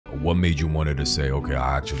What made you wanted to say, okay,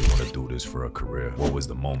 I actually want to do this for a career? What was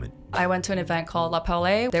the moment? I went to an event called La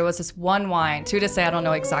Paulée. There was this one wine. To this day, I don't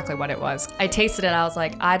know exactly what it was. I tasted it and I was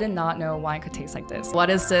like, I did not know wine could taste like this.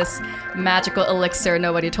 What is this magical elixir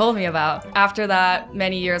nobody told me about? After that,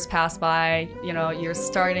 many years passed by, you know, you're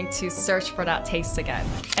starting to search for that taste again.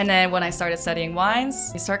 And then when I started studying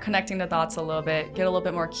wines, you start connecting the dots a little bit, get a little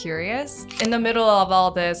bit more curious. In the middle of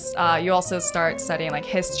all this, you also start studying like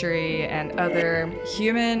history and other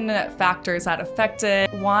human factors that affect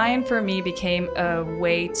it. Wine for me became a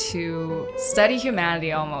way to study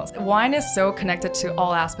humanity almost. Wine is so connected to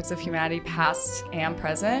all aspects of humanity, past and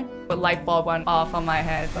present. A light bulb went off on my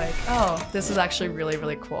head, like, oh, this is actually really,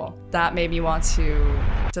 really cool. That made me want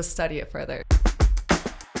to study it further.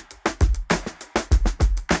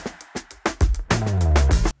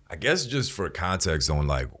 I guess just for context on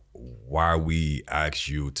like why we asked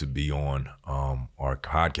you to be on our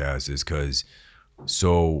podcast is because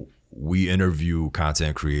we interview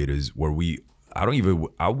content creators where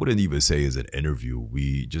I wouldn't even say it's an interview.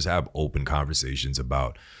 We just have open conversations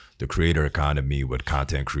about the creator economy with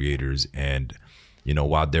content creators. And, you know,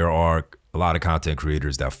 while there are a lot of content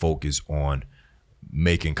creators that focus on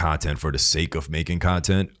making content for the sake of making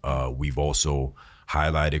content, we've also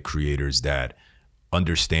highlighted creators that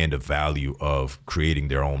understand the value of creating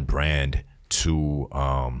their own brand to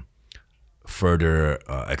further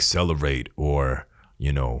accelerate or,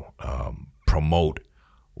 you know, promote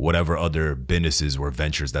whatever other businesses or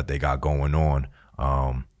ventures that they got going on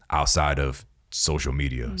outside of social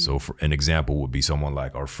media. So for an example would be someone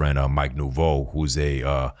like our friend Mike Nouveau, who's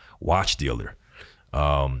a watch dealer.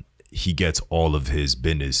 He gets all of his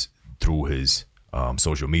business through his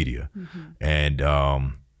social media. And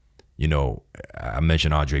you know, I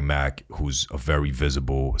mentioned Andre Mack, who's a very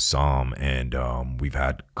visible somm, and we've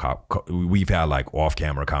had like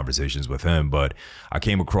off-camera conversations with him. But I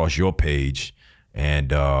came across your page,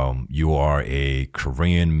 and you are a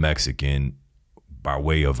Korean Mexican by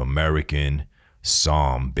way of American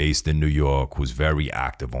somm based in New York, who's very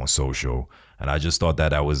active on social. And I just thought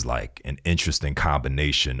that was like an interesting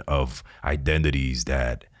combination of identities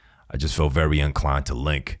that I just felt very inclined to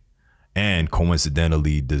link. And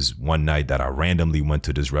coincidentally, this one night that I randomly went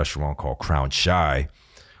to this restaurant called Crown Shy,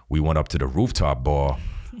 we went up to the rooftop bar.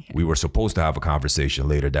 We were supposed to have a conversation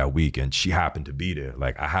later that week, and she happened to be there.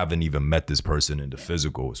 Like, I haven't even met this person in the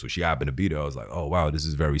physical, so she happened to be there. I was like, oh, wow, this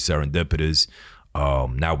is very serendipitous.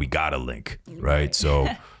 Now we got a link, right? So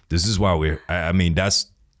this is why I mean, that's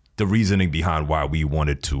the reasoning behind why we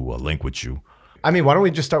wanted to link with you. I mean, why don't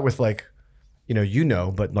we just start with like,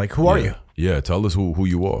 but like, who are you? Yeah, tell us who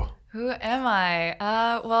you are. Who am I?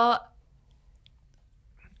 Well,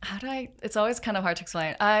 it's always kind of hard to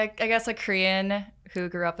explain. I guess a Korean who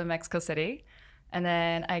grew up in Mexico City. And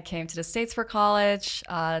then I came to the States for college,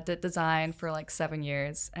 did design for like 7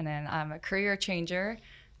 years. And then I'm a career changer.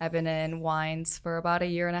 I've been in wines for about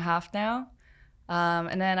 1.5 years now.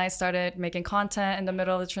 And then I started making content in the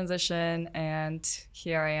middle of the transition. And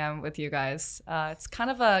here I am with you guys. It's kind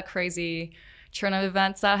of a crazy turn of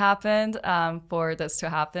events that happened for this to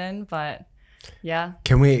happen, but yeah.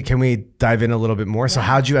 Can we dive in a little bit more? Yeah. So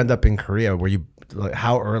how'd you end up in Korea? Were you, like,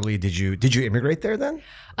 how early did you immigrate there then?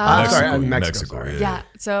 Mexico. Yeah.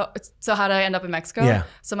 So how did I end up in Mexico? Yeah.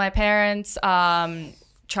 So my parents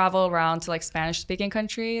travel around to like Spanish speaking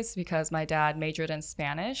countries because my dad majored in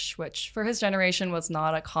Spanish, which for his generation was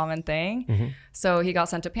not a common thing. So he got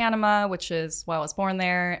sent to Panama, which is why I was born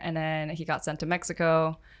there. And then he got sent to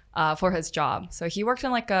Mexico for his job. So he worked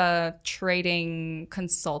in like a trading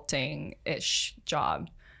consulting-ish job.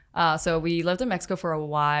 So we lived in Mexico for a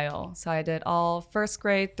while. So I did all 1st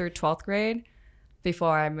grade through 12th grade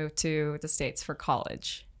before I moved to the States for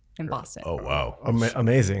college in Boston. Oh, wow.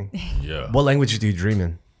 Amazing. Yeah. What language do you dream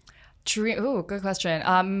in? Ooh, good question.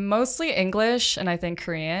 Mostly English and I think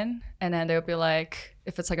Korean. And then there would be like,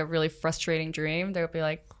 if it's like a really frustrating dream, there would be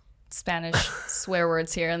like Spanish swear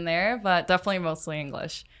words here and there, but definitely mostly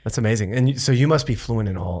English. That's amazing. And so you must be fluent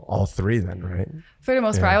in all three then, right? For the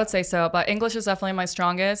most part, I would say so. But English is definitely my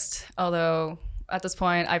strongest. Although at this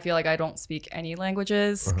point, I feel like I don't speak any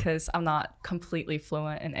languages because I'm not completely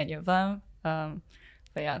fluent in any of them. But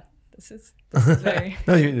yeah, this is very...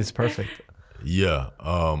 No, it's perfect. Yeah.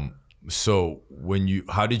 So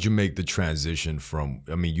how did you make the transition from,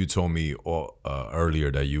 I mean, you told me earlier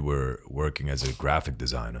that you were working as a graphic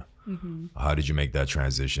designer. How did you make that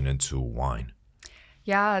transition into wine?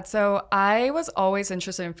 Yeah, so I was always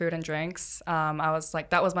interested in food and drinks. I was like,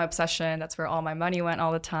 that was my obsession. That's where all my money went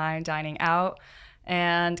all the time, dining out.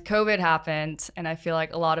 And COVID happened, and I feel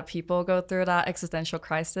like a lot of people go through that existential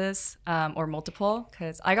crisis, or multiple,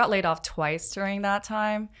 because I got laid off twice during that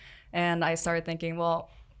time. And I started thinking, well,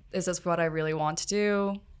 is this what I really want to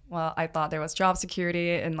do? Well, I thought there was job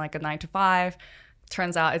security in like a 9 to 5.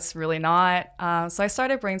 Turns out it's really not. So I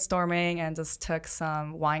started brainstorming and just took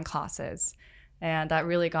some wine classes. And that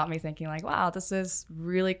really got me thinking like, wow, this is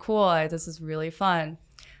really cool. This is really fun.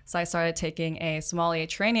 So I started taking a sommelier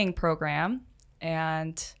training program,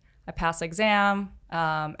 and I passed the exam.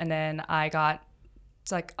 And then I got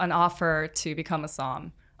like an offer to become a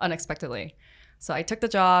somme unexpectedly. So I took the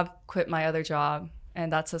job, quit my other job,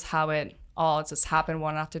 and that's just how it all just happened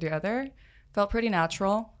one after the other. Felt pretty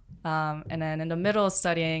natural. And then in the middle of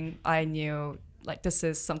studying, I knew like this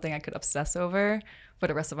is something I could obsess over for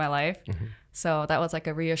the rest of my life. So that was like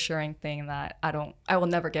a reassuring thing that I will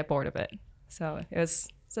never get bored of it. So it was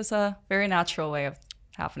just a very natural way of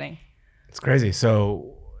happening. It's crazy.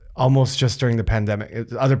 So almost just during the pandemic,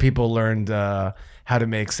 other people learned how to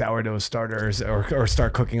make sourdough starters or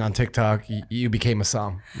start cooking on TikTok. You became a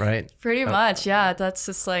somme, right? Pretty much, yeah. That's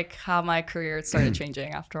just like how my career started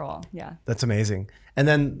changing after all. Yeah. That's amazing. And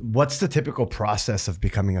then what's the typical process of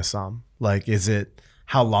becoming a somme? Like,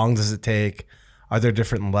 how long does it take? Are there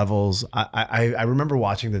different levels? I remember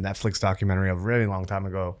watching the Netflix documentary a really long time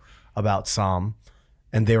ago about somme,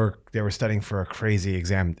 and they were studying for a crazy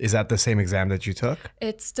exam. Is that the same exam that you took?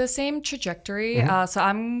 It's the same trajectory. So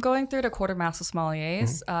I'm going through the quartermaster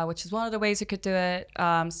sommeliers, which is one of the ways you could do it.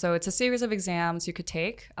 So it's a series of exams you could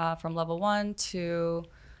take from level 1 to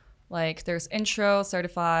like there's intro,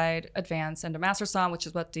 certified, advanced, and the master somme, which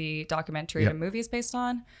is what the documentary and movie is based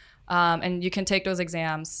on. And you can take those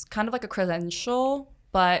exams kind of like a credential,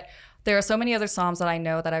 but there are so many other somms that I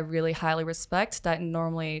know that I really highly respect that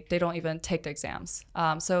normally they don't even take the exams.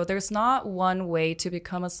 So there's not one way to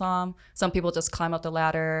become a somme. Some people just climb up the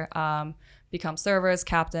ladder, become servers,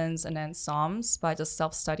 captains, and then somms by just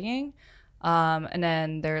self-studying. And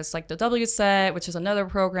then there's like the W set, which is another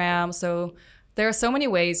program. So there are so many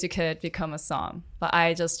ways you could become a somme, but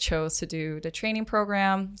I just chose to do the training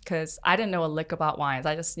program because I didn't know a lick about wines.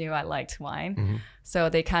 I just knew I liked wine. So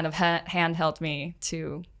they kind of handheld me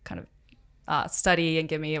to kind of study and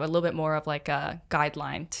give me a little bit more of like a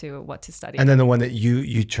guideline to what to study. And then the one that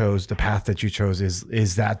you chose, the path that you chose,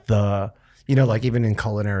 is that the, like even in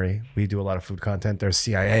culinary, we do a lot of food content. There's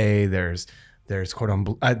CIA, there's Cordon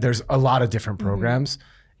Bleu, there's a lot of different programs.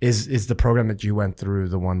 Is the program that you went through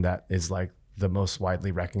the one that is like the most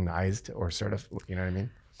widely recognized or certified? You know what I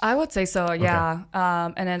mean? I would say so, yeah.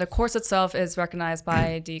 Okay. And then the course itself is recognized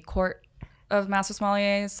by the Court of Master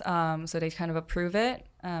Sommeliers. So they kind of approve it.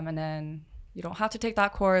 And then you don't have to take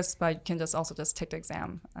that course, but you can also take the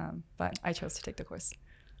exam. But I chose to take the course.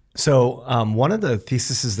 So one of the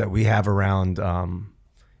theses that we have around,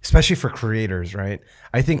 especially for creators, right?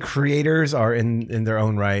 I think creators are in their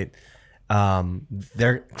own right.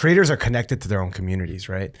 Their creators are connected to their own communities,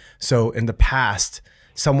 right? So in the past,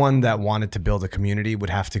 someone that wanted to build a community would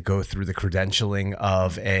have to go through the credentialing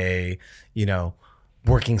of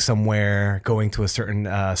working somewhere, going to a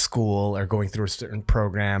certain school, or going through a certain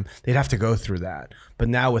program. They'd have to go through that. But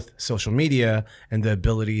now with social media and the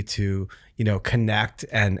ability to, connect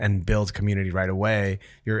and build community right away,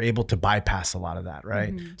 you're able to bypass a lot of that,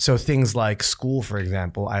 right? So things like school, for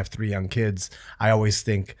example, I have 3 young kids. I always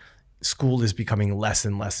think school is becoming less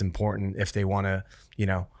and less important if they want to,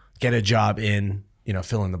 get a job in,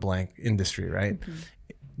 fill in the blank industry, right?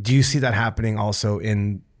 Do you see that happening also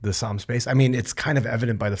in the somme space? I mean, it's kind of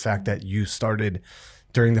evident by the fact that you started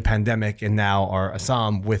during the pandemic and now are a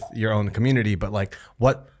somme with your own community, but like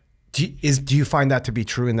do you find that to be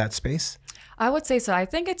true in that space? I would say so. I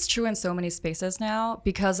think it's true in so many spaces now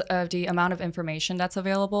because of the amount of information that's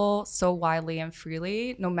available so widely and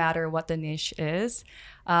freely, no matter what the niche is.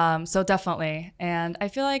 So definitely. And I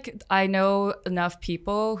feel like I know enough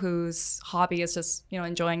people whose hobby is just,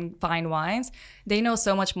 enjoying fine wines. They know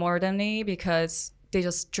so much more than me because they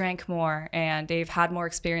just drank more and they've had more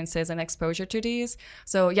experiences and exposure to these.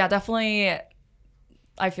 So yeah, definitely.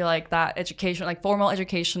 I feel like that education, like formal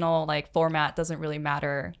educational format doesn't really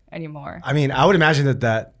matter anymore. I mean, I would imagine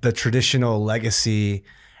that the traditional legacy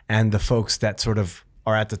and the folks that sort of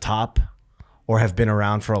are at the top or have been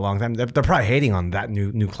around for a long time, they're probably hating on that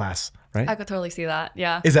new class, right? I could totally see that.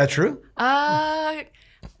 Yeah. Is that true? I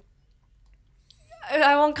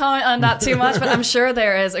won't comment on that too much, but I'm sure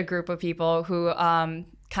there is a group of people who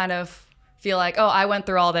kind of feel like, oh, I went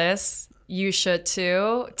through all this. You should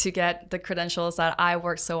too, to get the credentials that I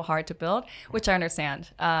worked so hard to build, which I understand.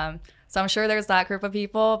 So I'm sure there's that group of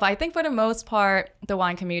people. But I think for the most part, the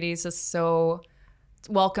wine community is just so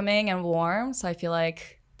welcoming and warm. So I feel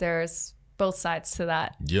like there's both sides to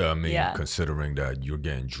that. Yeah, I mean, considering that you're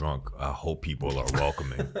getting drunk, I hope people are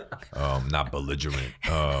welcoming, not belligerent.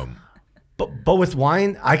 But with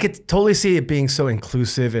wine, I could totally see it being so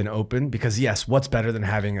inclusive and open because yes, what's better than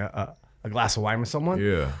having a glass of wine with someone?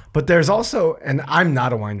 Yeah. But there's also, and I'm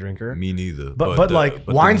not a wine drinker. Me neither. But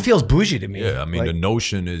wine feels bougie to me. Yeah, I mean, like, the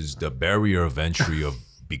notion is the barrier of entry of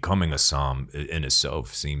becoming a somme in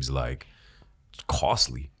itself seems like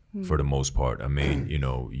costly for the most part. I mean, you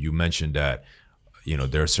know, you mentioned that, you know,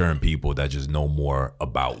 there are certain people that just know more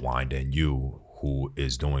about wine than you, who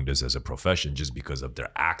is doing this as a profession just because of their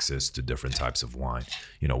access to different types of wine.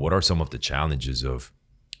 You know, what are some of the challenges of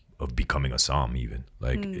becoming a somme even?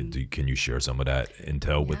 Like, can you share some of that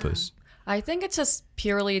intel with us? I think it's just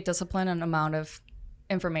purely discipline and amount of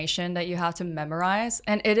information that you have to memorize.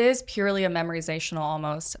 And it is purely a memorizational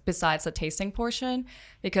almost, besides the tasting portion,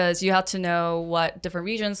 because you have to know what different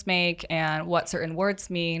regions make and what certain words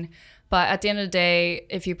mean. But at the end of the day,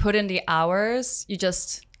 if you put in the hours, you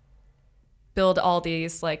just build all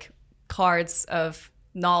these like cards of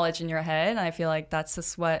knowledge in your head. And I feel like that's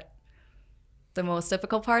just what the most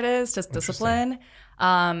difficult part is, just discipline.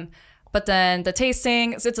 But then the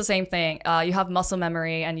tasting, it's the same thing. You have muscle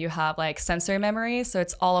memory and you have like sensory memory. So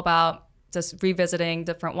it's all about just revisiting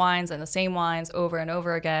different wines and the same wines over and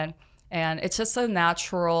over again. And it's just a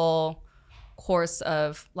natural course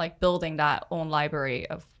of like building that own library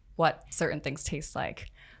of what certain things taste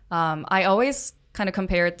like. I always kind of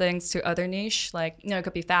compared things to other niche, like, you know, it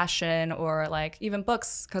could be fashion or like even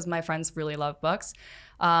books, because my friends really love books.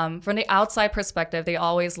 From the outside perspective, they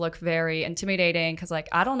always look very intimidating because like,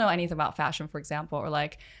 I don't know anything about fashion, for example, or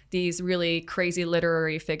like these really crazy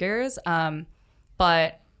literary figures.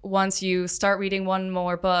 But once you start reading one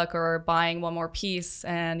more book or buying one more piece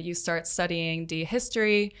and you start studying the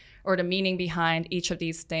history or the meaning behind each of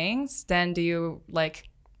these things, then do you like,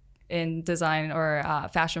 in design or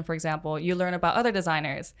fashion, for example, you learn about other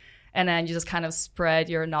designers and then you just kind of spread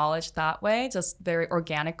your knowledge that way, just very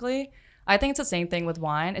organically. I think it's the same thing with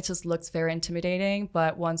wine. It just looks very intimidating,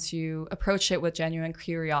 but once you approach it with genuine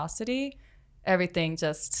curiosity, everything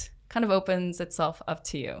just kind of opens itself up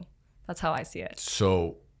to you. That's how I see it.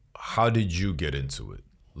 So how did you get into it?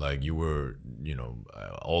 Like you were, you know,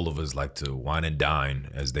 all of us like to wine and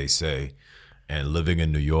dine, as they say. And living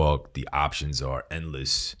in New York, the options are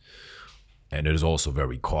endless, and it is also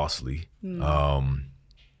very costly.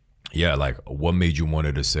 Yeah, like what made you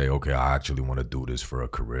wanted to say, okay, I actually want to do this for a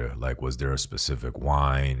career? Like, was there a specific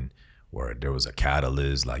wine where there was a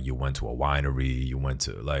catalyst? Like you went to a winery, you went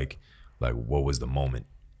to like what was the moment?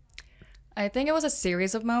 I think it was a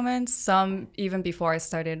series of moments, some even before I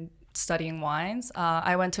started studying wines.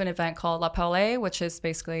 I went to an event called La Palais, which is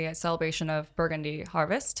basically a celebration of Burgundy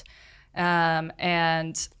harvest.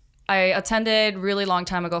 And I attended really long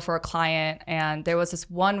time ago for a client, and there was this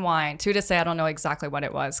one wine. To this day, I don't know exactly what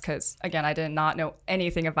it was because, again, I did not know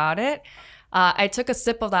anything about it. I took a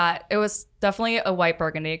sip of that. It was definitely a white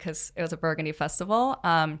Burgundy because it was a Burgundy festival.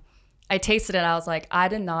 I tasted it. I was like, I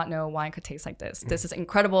did not know wine could taste like this. This is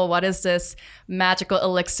incredible. What is this magical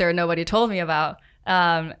elixir nobody told me about?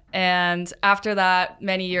 And after that,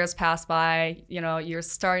 many years passed by, you know, you're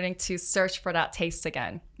starting to search for that taste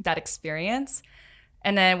again, that experience.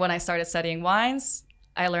 And then when I started studying wines,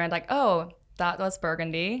 I learned like, oh, that was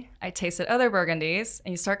Burgundy. I tasted other Burgundies,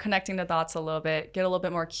 and you start connecting the dots a little bit, get a little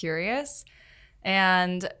bit more curious.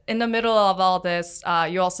 And in the middle of all this,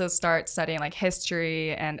 you also start studying like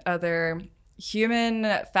history and other human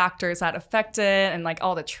factors that affect it and like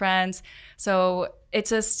all the trends. So it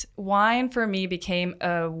just, wine for me became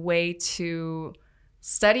a way to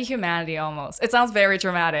study humanity almost. It sounds very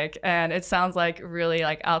dramatic and it sounds like really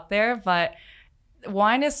like out there, but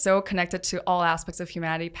wine is so connected to all aspects of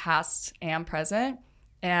humanity, past and present.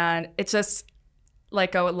 And it's just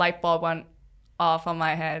like a light bulb went off on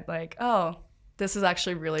my head, like, oh, this is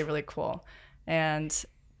actually really, really cool. And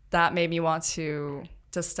that made me want to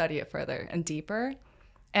study it further and deeper.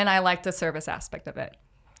 And I like the service aspect of it.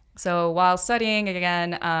 So while studying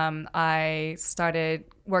again, I started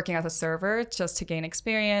working as a server just to gain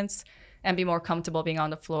experience and be more comfortable being on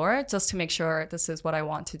the floor, just to make sure this is what I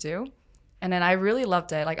want to do. And then I really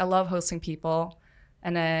loved it. Like, I love hosting people.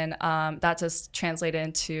 And then that just translated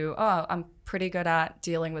into, oh, I'm pretty good at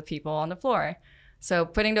dealing with people on the floor. So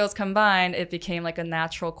putting those combined, it became like a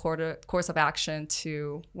natural course of action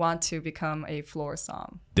to want to become a floor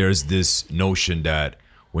somme. There's this notion that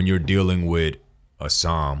when you're dealing with a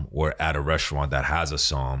somme or at a restaurant that has a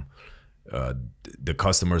somme, the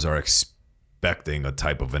customers are expecting a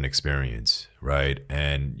type of an experience, right?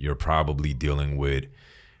 And you're probably dealing with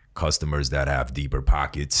customers that have deeper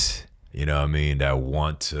pockets, you know what I mean, that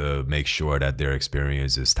want to make sure that their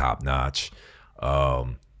experience is top notch.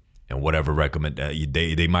 And whatever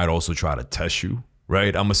they might also try to test you,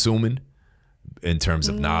 right? I'm assuming in terms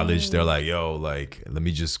of knowledge, they're like, yo, like, let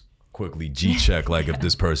me just quickly G-check, like if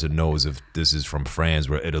this person knows if this is from France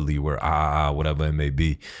or Italy or whatever it may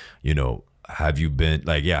be, you know. Have you been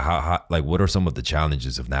like, how like, what are some of the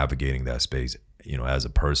challenges of navigating that space, you know, as a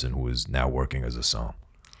person who is now working as a somm?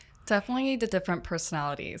 Definitely the different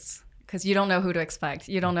personalities, because you don't know who to expect.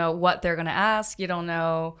 You don't know what they're going to ask. You don't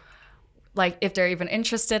know, like, if they're even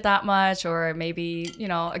interested that much, or maybe, you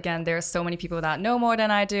know, again, there's so many people that know more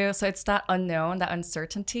than I do. So it's that unknown, that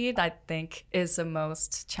uncertainty that I think is the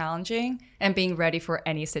most challenging, and being ready for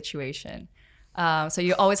any situation. So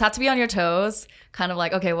you always have to be on your toes, kind of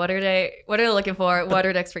like, okay, what are they looking for? What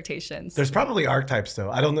are the expectations? There's probably archetypes though.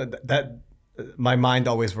 I don't know that my mind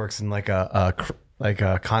always works in like a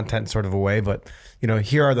content sort of a way, but you know,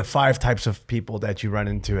 here are the 5 types of people that you run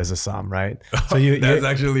into as a somm, right? So that's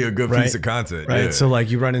actually a good piece of content, right? Yeah. So like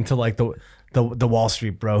you run into like the Wall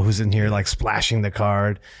Street bro who's in here like splashing the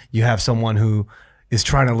card. You have someone who is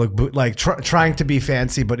trying to look trying to be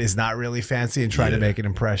fancy, but is not really fancy and trying to make an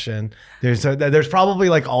impression. There's probably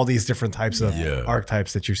like all these different types of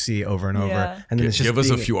archetypes that you see over and over. And then it's just give us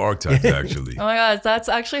a few archetypes actually. Oh my gosh, that's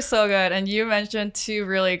actually so good. And you mentioned 2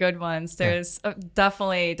 really good ones. There's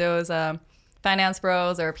definitely those finance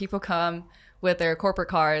bros, or people come with their corporate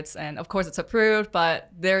cards, and of course it's approved,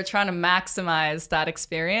 but they're trying to maximize that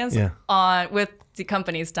experience with the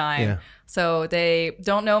company's dime. So they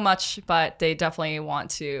don't know much, but they definitely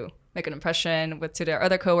want to make an impression to their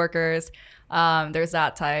other coworkers. There's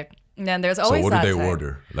that type. And then there's always So what that do they type.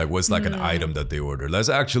 order? Like, what's like an item that they order? Let's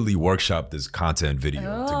actually workshop this content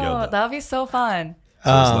video together. That'd be so fun.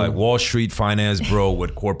 So it's like Wall Street finance bro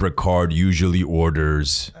with corporate card usually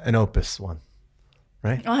orders an Opus one.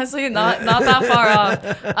 Right? Honestly, not that far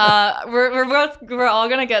off. We're all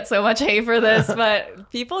gonna get so much hate for this, but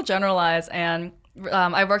people generalize. And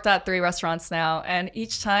I worked at 3 restaurants now, and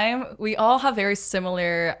each time we all have very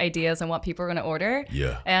similar ideas on what people are gonna order.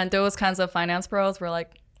 Yeah. And those kinds of finance bros were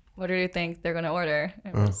like, "What do you think they're gonna order?"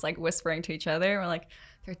 And we're just like whispering to each other. We're like,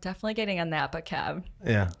 "They're definitely getting a Napa cab."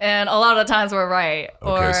 Yeah. And a lot of the times we're right.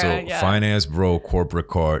 Okay, finance bro, corporate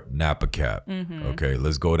card, Napa cap. Okay,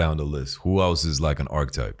 let's go down the list. Who else is like an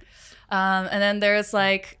archetype? And then there's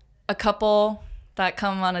like a couple that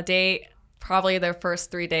come on a date, probably their first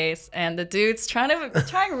 3 days, and the dude's trying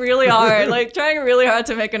really hard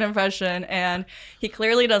to make an impression, and he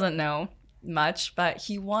clearly doesn't know much, but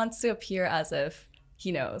he wants to appear as if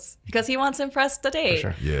he knows, because he wants to impress the date.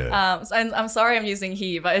 For sure. Yeah. I'm sorry I'm using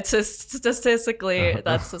he, but it's just statistically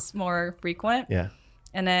that's just more frequent. Yeah.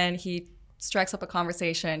 And then he strikes up a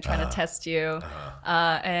conversation trying to test you,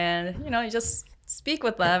 and you know, you just speak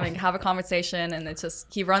with them and have a conversation, and it's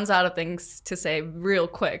just he runs out of things to say real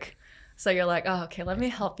quick. So you're like, oh, okay, let me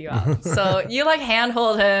help you out. So you like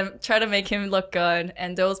handhold him, try to make him look good,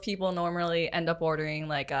 and those people normally end up ordering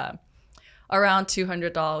like around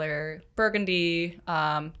 $200 Burgundy,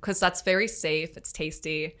 because that's very safe, it's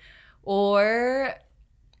tasty. Or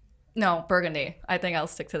no, Burgundy. I think I'll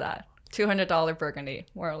stick to that. $200 Burgundy,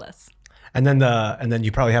 more or less. And then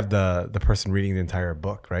you probably have the person reading the entire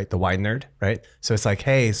book, right? The wine nerd, right? So it's like,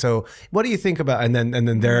 hey, so what do you think about? And then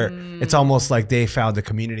it's almost like they found a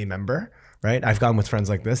community member, right? I've gone with friends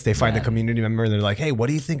like this. They find a community member and they're like, hey, what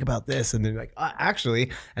do you think about this? And they're like,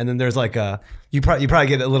 actually. And then there's like you probably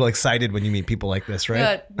get a little excited when you meet people like this, right?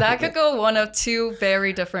 Yeah, that could go one of 2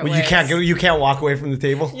 very different ways. You can't walk away from the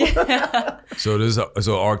table. Yeah.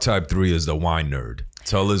 So archetype 3 is the wine nerd.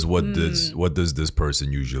 Tell us what does this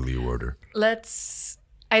person usually order? Let's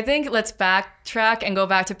backtrack and go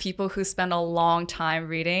back to people who spend a long time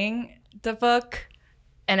reading the book,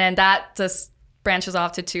 and then that just branches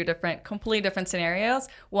off to 2 completely different scenarios.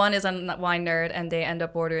 One is a wine nerd, and they end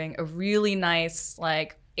up ordering a really nice,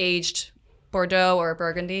 like, aged Bordeaux or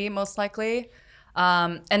Burgundy, most likely.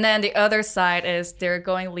 And then the other side is they're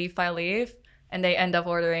going leaf by leaf, and they end up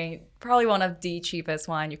ordering probably one of the cheapest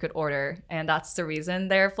wine you could order, and that's the reason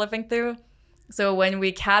they're flipping through. So when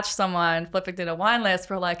we catch someone flipping through the wine list,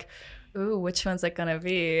 we're like, ooh, which one's it gonna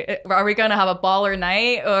be? Are we gonna have a baller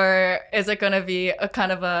night, or is it gonna be a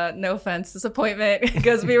kind of a, no offense, disappointment,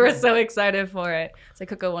 because we were so excited for it? So it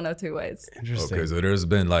could go one of 2 ways. Interesting. Okay, so there's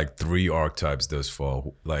been like 3 archetypes thus far.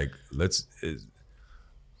 Like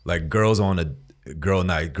girls on a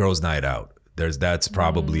girls night out. that's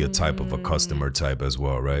probably a type of a customer type as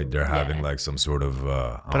well, right? They're having like some sort of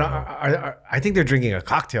I think they're drinking a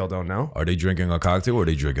cocktail, don't know. Are they drinking a cocktail or are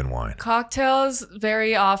they drinking wine? Cocktails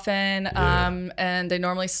very often, and they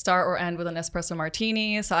normally start or end with an espresso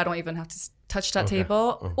martini, so I don't even have to touch that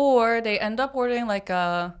table. Or they end up ordering like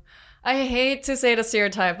a, I hate to say the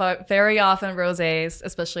stereotype, but very often rosés,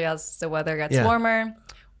 especially as the weather gets warmer,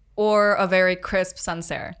 or a very crisp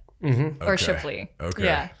Sancerre or Chablis. Okay.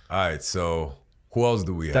 Yeah. All right. So who else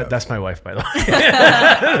do we have? That's my wife, by the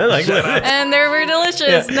way. And they were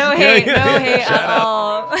delicious. No hate, no hate at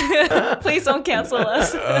all. Please don't cancel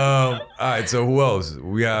us. All right. So who else?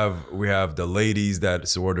 We have the ladies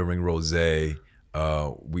that's ordering rosé.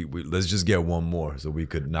 We let's just get one more so we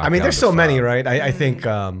could knock. I mean, down there's the so five. many, right? I think.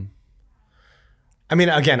 I mean,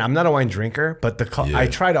 again, I'm not a wine drinker, but I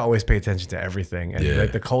try to always pay attention to everything, and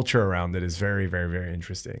like the culture around it is very, very, very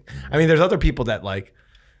interesting. I mean, there's other people that like,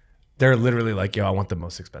 they're literally like, yo, I want the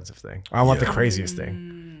most expensive thing, or I want the craziest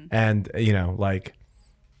thing, and you know, like,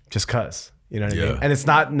 just cause, you know what I mean? And it's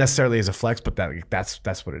not necessarily as a flex, but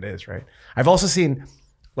that's what it is, right? I've also seen,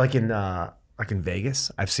 like in Vegas,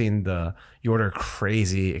 I've seen you order a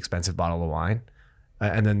crazy expensive bottle of wine,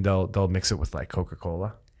 and then they'll mix it with like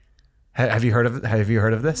Coca-Cola. Have you heard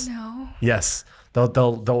of this? No. Yes.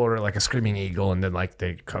 They'll order like a Screaming Eagle and then like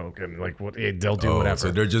they Coke and like they'll do whatever.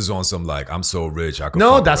 So they're just on some like, I'm so rich I can.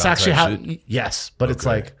 No, fuck that's around actually type how. shit? Yes, but it's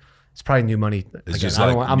like it's probably new money. Again, just I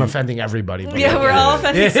don't like I'm offending everybody. But Yeah, we're all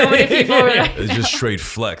offending so many people over there. It's just straight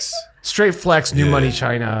flex. straight flex, new money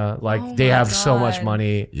China. Like they have so much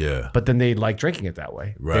money. Yeah. But then they like drinking it that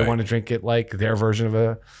way. Right. They want to drink it like their version of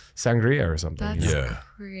a sangria or something. That's you know?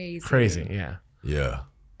 crazy. Crazy. Yeah. Yeah.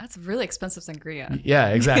 That's really expensive sangria. Yeah.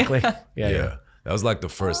 Exactly. Yeah. That was like the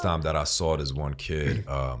first time that I saw this one kid,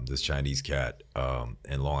 this Chinese cat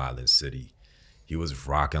in Long Island City. He was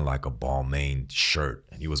rocking like a Balmain shirt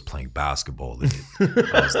and he was playing basketball in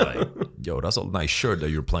it. I was like, yo, that's a nice shirt that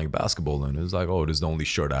you're playing basketball in. It was like, oh, this is the only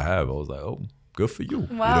shirt I have. I was like, oh, good for you. Wow,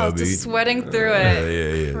 you know what just I mean? sweating through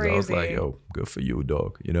it. Yeah. Crazy. So I was like, yo, good for you,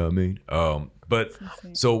 dog. You know what I mean? But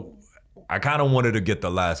so I kind of wanted to get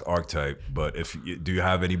the last archetype, but do you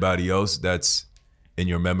have anybody else that's in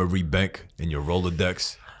your memory bank, in your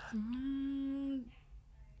Rolodex?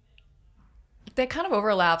 They kind of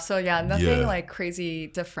overlap, so yeah, nothing like crazy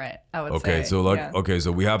different, I would say. Okay, so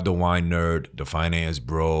we have the wine nerd, the finance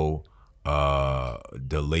bro,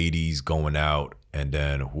 the ladies going out, and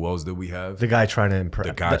then who else did we have? The guy trying to impress.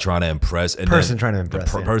 The guy trying to impress, and person then trying to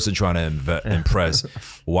impress. The person trying to impress.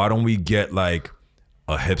 Why don't we get like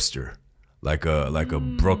a hipster, like a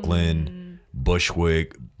Brooklyn,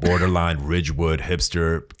 Bushwick, borderline Ridgewood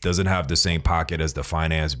hipster? Doesn't have the same pocket as the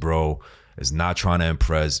finance bro. Is not trying to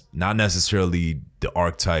impress, not necessarily the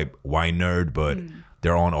archetype wine nerd, but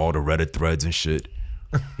they're on all the Reddit threads and shit.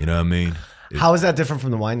 You know what I mean? How is that different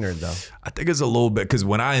from the wine nerd though? I think it's a little bit, because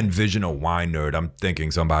when I envision a wine nerd, I'm thinking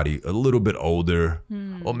somebody a little bit older,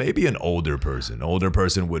 or maybe an older person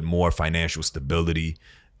with more financial stability.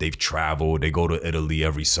 They've traveled, they go to Italy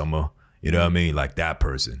every summer. You know what I mean? Like that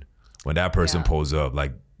person. When that person pulls up,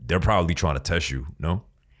 like they're probably trying to test you, no?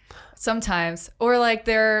 Sometimes, or like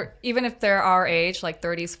even if they're our age, like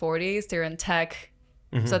 30s, 40s, they're in tech,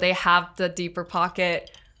 so they have the deeper pocket,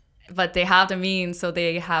 but they have the means, so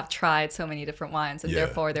they have tried so many different wines, and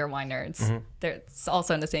therefore they're wine nerds. They're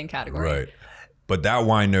also in the same category. Right. But that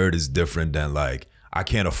wine nerd is different than like, I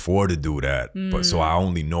can't afford to do that, but so I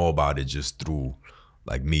only know about it just through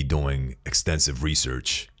like me doing extensive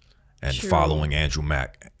research and following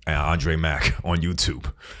Andre Mack on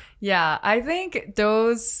YouTube. Yeah, I think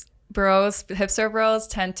those hipster bros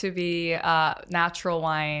tend to be natural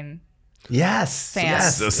wine Yes. fans.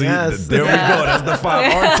 Yes. So see, yes. there we go. That's the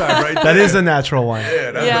 5 archetype right there. That is a natural wine.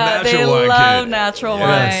 Yeah, that's Yeah, the they natural wine love kid. natural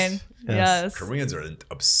Yes. wine. Yes. Yes. Koreans are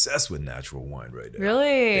obsessed with natural wine right there.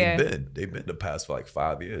 Really? They've been the past for like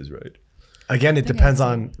 5 years, right? Again, it depends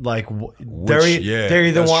on like they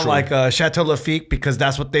either that's want true. like a Chateau Lafite because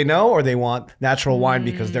that's what they know, or they want natural wine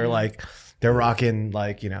because they're rocking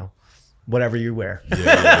like, you know, whatever you wear.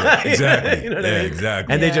 Yeah, exactly. You know what I mean?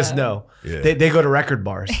 Exactly. And they just know. Yeah. They go to record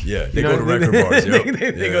bars. Yeah, they You go know, to record bars.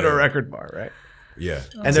 Yep. They go to a record bar, right? Yeah.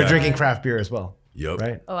 And they're drinking craft beer as well. Yep.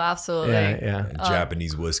 Right? Oh, absolutely. Yeah. And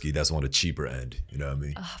Japanese whiskey, that's on the cheaper end. You know what I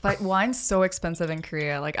mean? But wine's so expensive in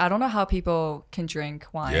Korea. Like, I don't know how people can drink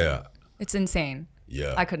wine. Yeah. It's insane.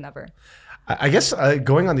 Yeah. I could never. I guess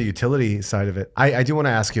going on the utility side of it, I do want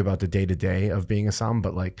to ask you about the day-to-day of being a somm,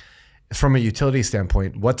 but like from a utility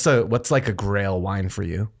standpoint, what's like a grail wine for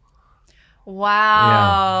you?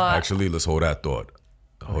 Wow. Actually, let's hold that thought.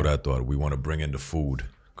 We want to bring in the food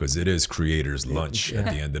because it is creators' lunch at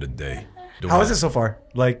the end of the day. How is it so far?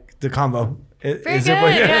 Like the combo? Pretty good.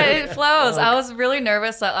 Yeah, it flows. I was really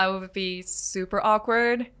nervous that I would be super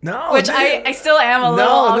awkward. No, which I still am a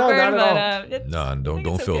little awkward, not but No,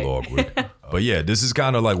 don't feel okay. awkward. But yeah, this is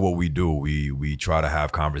kind of like what we do. We try to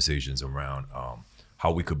have conversations around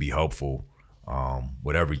how we could be helpful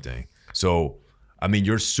with everything. So, I mean,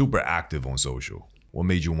 you're super active on social. What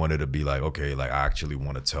made you want to be like, okay, like I actually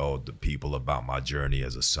want to tell the people about my journey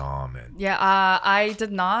as a somm? And Yeah, I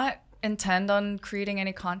did not intend on creating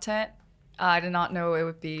any content. I did not know it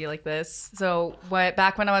would be like this. So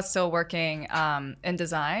back when I was still working in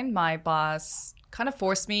design, my boss kind of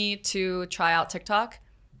forced me to try out TikTok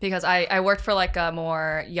because I worked for like a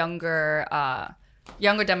more younger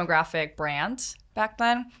demographic brand back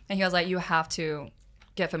then. And he was like, you have to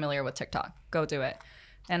get familiar with TikTok. Go do it.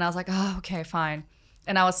 And I was like, oh, okay, fine.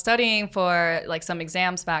 And I was studying for like some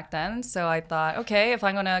exams back then. So I thought, okay, if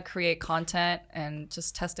I'm going to create content and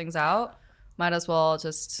just test things out, might as well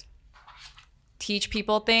just teach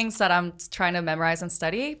people things that I'm trying to memorize and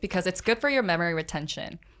study because it's good for your memory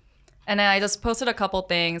retention. And then I just posted a couple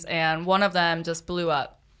things and one of them just blew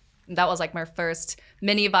up. And that was like my first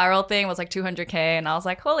mini viral thing, was like 200K. And I was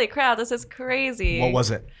like, holy crap, this is crazy. What was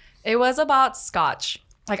it? It was about Scotch.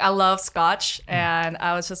 Like I love Scotch and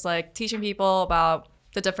I was just like teaching people about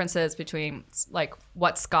the differences between like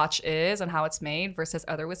what Scotch is and how it's made versus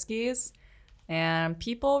other whiskeys. And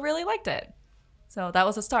people really liked it. So that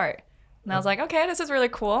was the start. And I was like, okay, this is really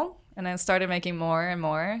cool. And then started making more and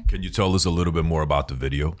more. can you tell us a little bit more about the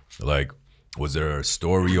video? Like, was there a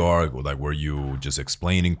story arc? Like, were you just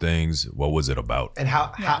explaining things? What was it about? And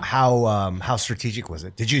how strategic was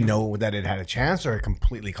it? Did you know that it had a chance, or it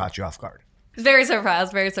completely caught you off guard? Very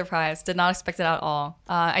surprised, very surprised. Did not expect it at all.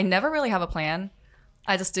 I never really have a plan.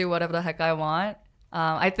 I just do whatever the heck I want.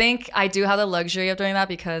 I think I do have the luxury of doing that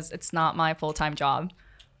because it's not my full-time job.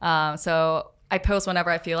 So I post whenever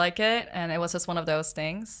I feel like it, and it was just one of those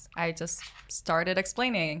things. I just started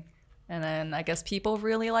explaining, and then I guess people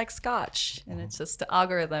really like Scotch, and it's just the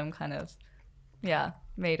algorithm kind of,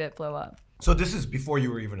 made it blow up. So this is before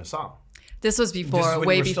you were even a somm. This was before, This is when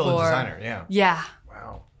way you were before. still a designer, yeah. Yeah,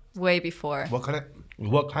 Wow. way before. What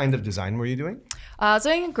kind of design were you doing? I was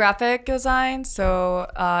doing graphic design, so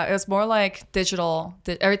it was more like digital.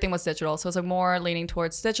 Everything was digital, so it was like more leaning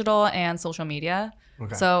towards digital and social media.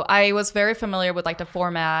 Okay. So I was very familiar with like the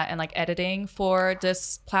format and like editing for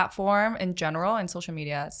this platform in general and social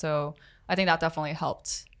media. So I think that definitely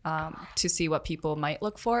helped to see what people might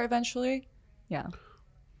look for eventually. Yeah.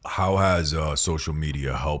 How has social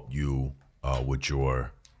media helped you with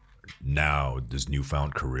your this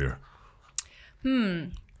newfound career?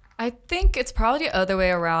 I think it's probably the other way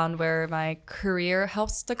around, where my career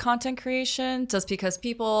helps the content creation, just because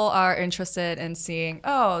people are interested in seeing,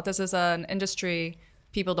 oh, this is an industry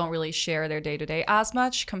people don't really share their day-to-day as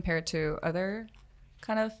much compared to other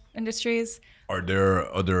kind of industries. Are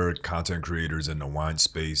there other content creators in the wine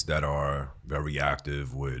space that are very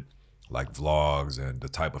active with like vlogs and the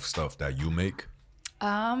type of stuff that you make?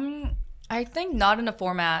 I think not in the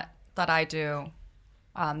format that I do.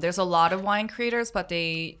 There's a lot of wine creators, but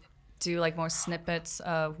they do like more snippets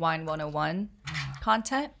of Wine 101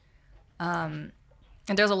 content. And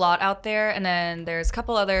there's a lot out there. And then there's a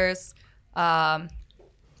couple others.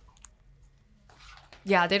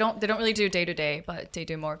 They don't really do day-to-day, but they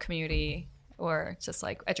do more community or just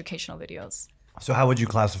like educational videos. So how would you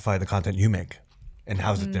classify the content you make, and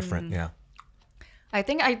how's it different? Yeah. I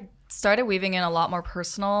think I started weaving in a lot more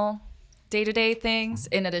personal day-to-day things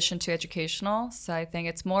in addition to educational. So I think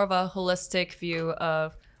it's more of a holistic view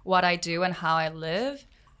of what I do and how I live,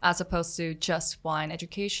 as opposed to just wine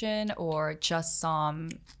education or just some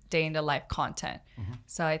day in the life content.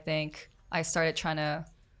 So I think I started trying to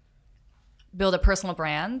build a personal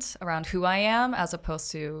brand around who I am as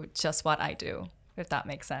opposed to just what I do, if that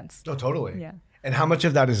makes sense. Oh, totally. Yeah. And how much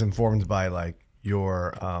of that is informed by like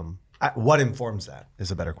your, what informs that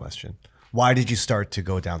is a better question. Why did you start to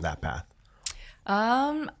go down that path?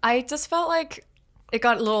 I just felt like it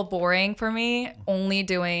got a little boring for me only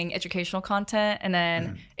doing educational content, and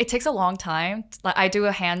then it takes a long time. Like I do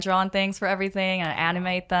hand-drawn things for everything and I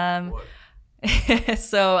animate them.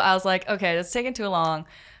 So I was like, okay, it's taking too long.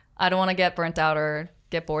 I don't want to get burnt out or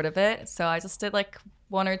get bored of it. So I just did like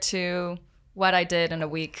one or two what I did in a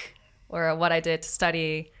week or what I did to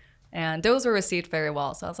study, and those were received very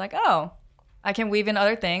well. So I was like, oh, I can weave in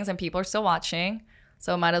other things and people are still watching,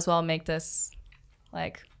 so might as well make this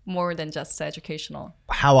like more than just educational.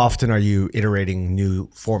 How often are you iterating new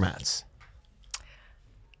formats?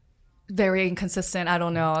 Very inconsistent. I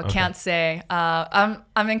don't know. I can't say.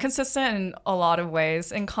 I'm inconsistent in a lot of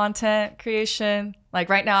ways in content creation. Like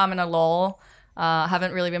right now, I'm in a lull.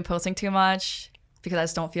 Haven't really been posting too much because I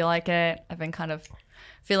just don't feel like it. I've been kind of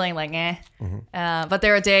feeling like but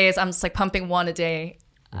there are days I'm just like pumping one a day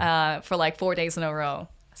for like 4 days in a row.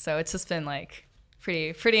 So it's just been like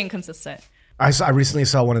pretty inconsistent. I recently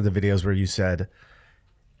saw one of the videos where you said,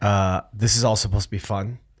 this is all supposed to be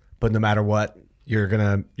fun, but no matter what, you're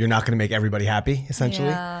not gonna make everybody happy, essentially.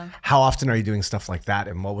 Yeah. How often are you doing stuff like that?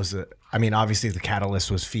 And what was it? I mean, obviously the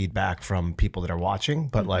catalyst was feedback from people that are watching,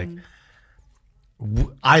 but like,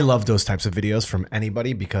 I love those types of videos from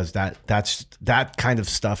anybody because that kind of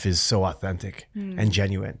stuff is so authentic and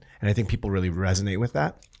genuine. And I think people really resonate with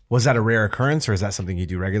that. Was that a rare occurrence or is that something you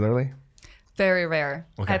do regularly? Very rare.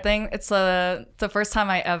 Okay. I think it's the first time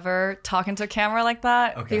I ever talk into a camera like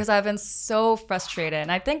that because I've been so frustrated.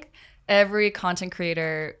 And I think every content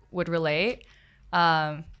creator would relate.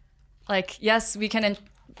 Like, yes,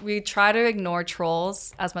 we try to ignore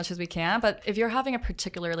trolls as much as we can, but if you're having a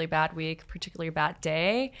particularly bad week, particularly bad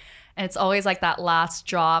day, and it's always like that last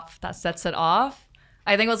drop that sets it off,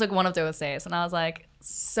 I think it was like one of those days. And I was like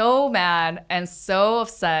so mad and so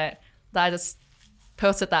upset that I just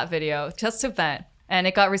posted that video just to vent. And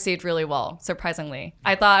it got received really well, surprisingly.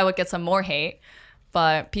 I thought I would get some more hate,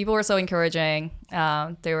 but people were so encouraging.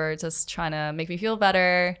 They were just trying to make me feel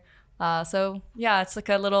better. So yeah, it's like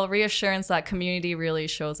a little reassurance that community really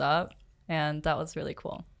shows up, and that was really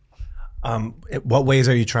cool. What ways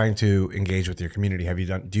are you trying to engage with your community?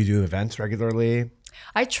 Do you do events regularly?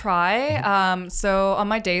 I try. So on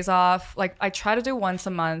my days off, like I try to do once a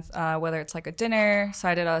month, whether it's like a dinner. So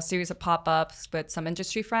I did a series of pop-ups with some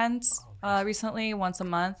industry friends recently, once a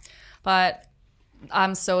month. But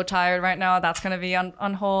I'm so tired right now. That's going to be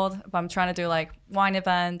on hold. But I'm trying to do like wine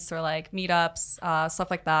events or like meetups, stuff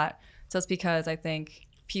like that. Just because I think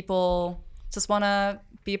people just want to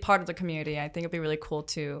be a part of the community. I think it'd be really cool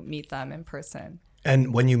to meet them in person.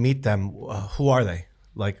 And when you meet them, who are they?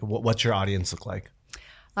 Like, what's your audience look like?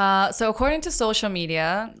 So according to social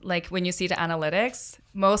media, like when you see the analytics,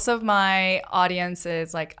 most of my audience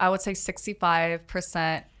is like, I would say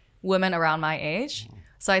 65% women around my age.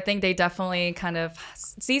 So I think they definitely kind of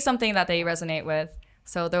see something that they resonate with.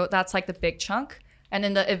 So that's like the big chunk. And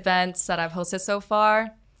in the events that I've hosted so far,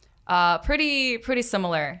 pretty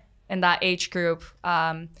similar in that age group.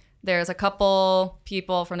 There's a couple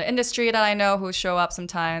people from the industry that I know who show up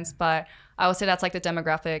sometimes, but I would say that's like the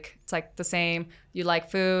demographic. It's like the same. You like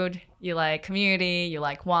food, you like community, you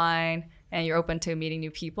like wine, and you're open to meeting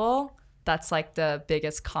new people. That's like the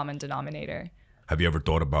biggest common denominator. Have you ever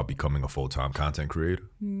thought about becoming a full-time content creator?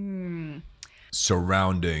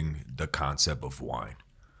 Surrounding the concept of wine,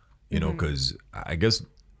 you know, because I guess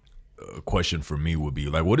a question for me would be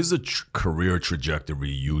like, what is the career trajectory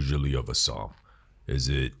usually of a somm?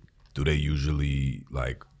 Do they usually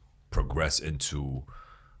like progress into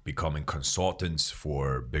becoming consultants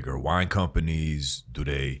for bigger wine companies? Do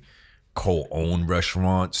they co-own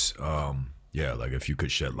restaurants? Yeah, like if you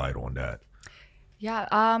could shed light on that.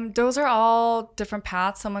 Yeah, those are all different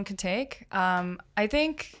paths someone can take. I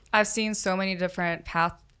think I've seen so many different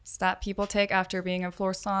paths that people take after being a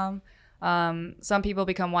floor somm. Some people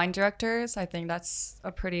become wine directors. I think that's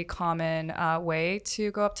a pretty common way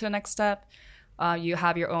to go up to the next step. You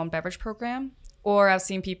have your own beverage program. Or I've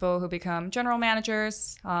seen people who become general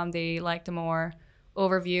managers. They like the more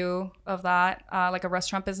overview of that, like a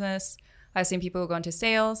restaurant business. I've seen people who go into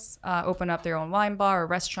sales, open up their own wine bar or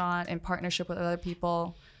restaurant in partnership with other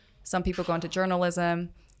people. Some people go into journalism.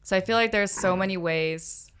 So I feel like there's so many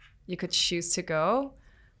ways you could choose to go.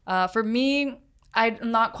 For me,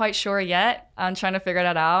 I'm not quite sure yet. I'm trying to figure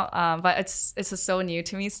that out. But it's just so new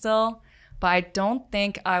to me still. But I don't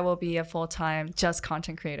think I will be a full-time just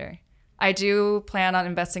content creator. I do plan on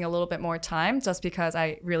investing a little bit more time just because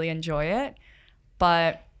I really enjoy it.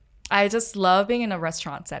 But I just love being in a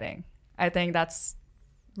restaurant setting. I think that's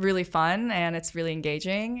really fun and it's really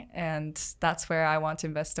engaging. And that's where I want to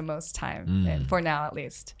invest the most time in, for now at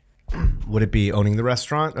least. Would it be owning the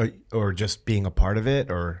restaurant or just being a part of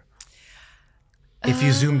it? Or if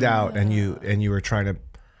you zoomed out and you were trying to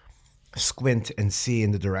squint and see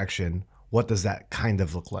in the direction, what does that kind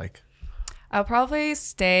of look like? I'll probably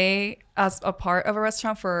stay as a part of a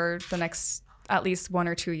restaurant for the next at least 1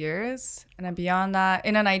 or 2 years. And then beyond that,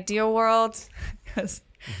 in an ideal world, because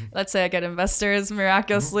let's say I get investors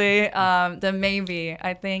miraculously, then maybe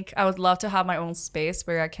I think I would love to have my own space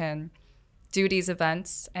where I can do these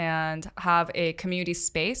events and have a community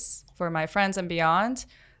space for my friends and beyond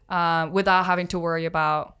without having to worry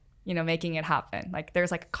about, making it happen. Like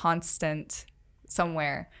there's like a constant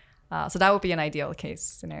somewhere So that would be an ideal case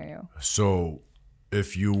scenario. So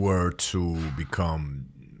if you were to become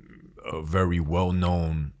a very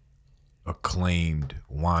well-known, acclaimed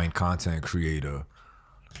wine content creator,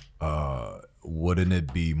 wouldn't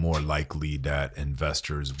it be more likely that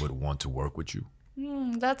investors would want to work with you?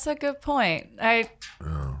 That's a good point. I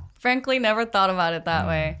frankly never thought about it that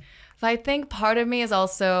way. But I think part of me is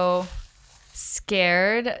also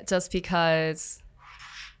scared just because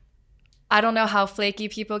I don't know how flaky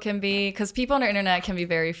people can be, because people on the internet can be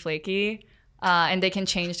very flaky and they can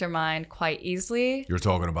change their mind quite easily. You're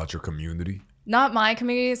talking about your community? Not my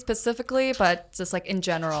community specifically, but just like in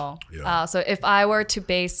general. Yeah. So if I were to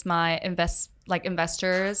base my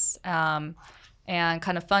investors and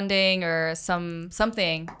kind of funding or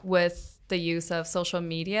something with the use of social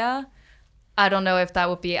media, I don't know if that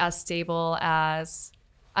would be as stable as,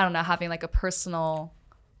 I don't know, having like a personal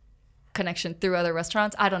connection through other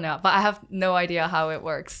restaurants. I don't know, but I have no idea how it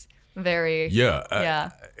works.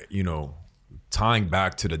 Yeah. You know, tying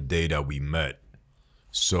back to the day that we met.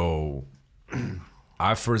 So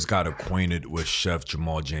I first got acquainted with Chef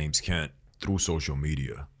Jamal James Kent through social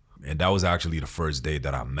media. And that was actually the first day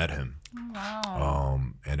that I met him. Wow.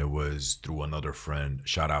 And it was through another friend.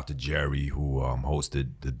 Shout out to Jerry, who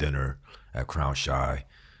hosted the dinner at Crown Shy.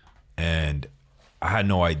 And I had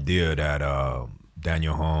no idea that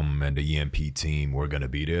Daniel Hum and the EMP team were gonna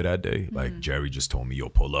be there that day. Like Jerry just told me, yo,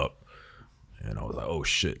 pull up. And I was like, oh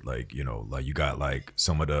shit. Like, you know, like you got like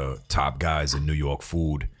some of the top guys in New York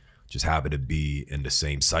food just happened to be in the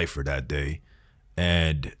same cipher that day.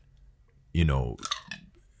 And, you know,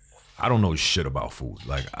 I don't know shit about food.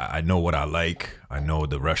 Like I know what I like. I know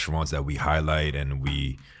the restaurants that we highlight and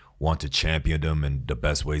we want to champion them in the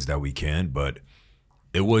best ways that we can. But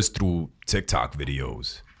it was through TikTok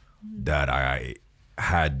videos that I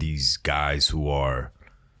had these guys who are,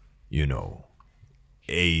 you know,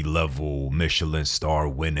 A-level Michelin star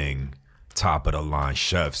winning, top of the line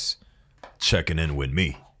chefs checking in with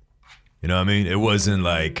me. You know what I mean? It wasn't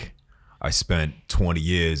like I spent 20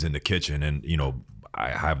 years in the kitchen and, you know, I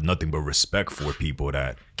have nothing but respect for people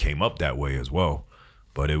that came up that way as well.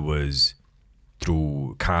 But it was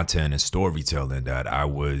through content and storytelling that I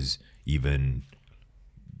was even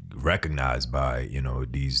recognized by, you know,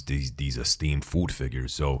 these esteemed food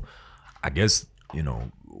figures. So I guess, you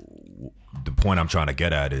know, the point I'm trying to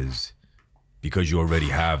get at is because you already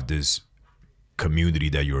have this community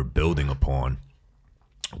that you're building upon,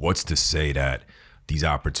 what's to say that these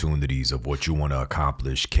opportunities of what you want to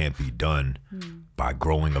accomplish can't be done by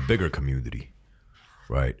growing a bigger community,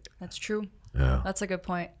 right? That's true. Yeah. That's a good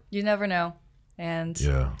point. You never know. And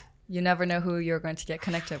you never know who you're going to get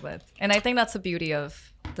connected with. And I think that's the beauty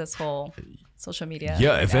of this whole social media.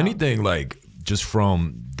 Yeah, if anything, like just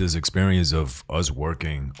from this experience of us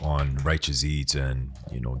working on Righteous Eats and,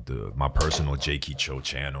 you know, my personal Jakey Cho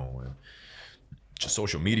channel and just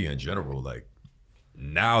social media in general, like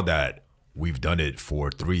now that we've done it for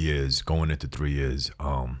 3 years, going into 3 years,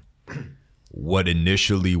 what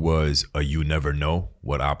initially was a you never know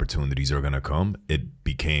what opportunities are going to come, it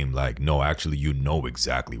became like, no, actually, you know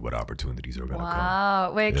exactly what opportunities are going to come.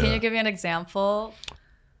 Wow. Wait, can you give me an example?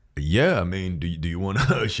 Yeah, I mean, do you want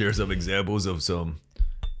to share some examples of some,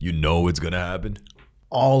 you know, it's going to happen?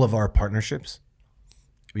 All of our partnerships,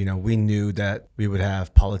 you know, we knew that we would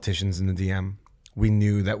have politicians in the DM. We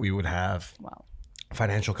knew that we would have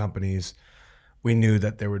financial companies. We knew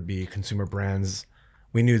that there would be consumer brands.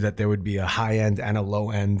 We knew that there would be a high end and a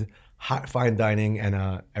low end, fine dining and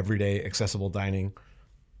a everyday accessible dining,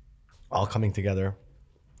 all coming together.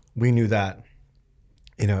 We knew that,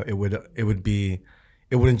 you know, it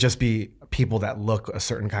wouldn't just be people that look a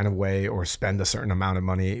certain kind of way or spend a certain amount of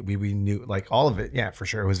money. We knew like all of it. Yeah, for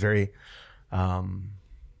sure. It was very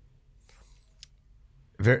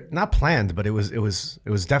not planned, but it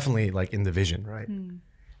was definitely like in the vision, right? And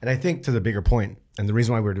I think to the bigger point, and the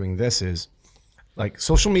reason why we're doing this is like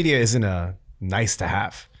social media isn't a nice to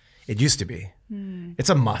have. It used to be. It's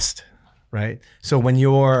a must, right? So when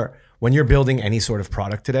you're building any sort of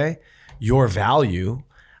product today, your value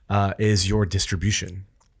is your distribution.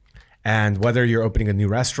 And whether you're opening a new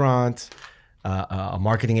restaurant, a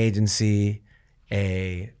marketing agency,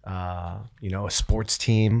 a sports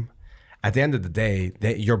team, at the end of the day,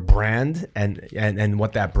 your brand and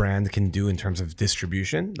what that brand can do in terms of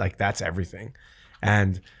distribution, like that's everything.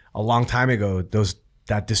 And a long time ago,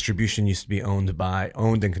 that distribution used to be owned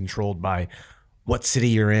and controlled by what city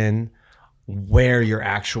you're in, where your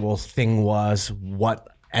actual thing was, what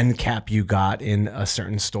end cap you got in a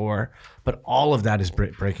certain store. But all of that is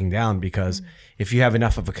breaking down because if you have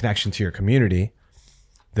enough of a connection to your community,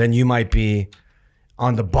 then you might be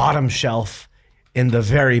on the bottom shelf in the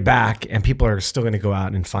very back, and people are still going to go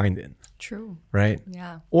out and find it. True. Right?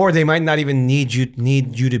 Yeah. Or they might not even need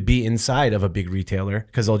you to be inside of a big retailer,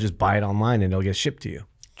 because they'll just buy it online and it'll get shipped to you.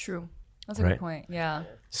 True. That's a Right. good point. Yeah.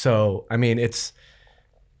 So, I mean, that's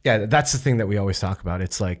the thing that we always talk about.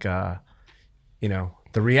 It's like, you know,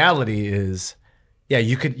 the reality is, yeah,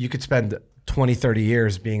 you could spend 20, 30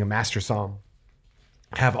 years being a master somm,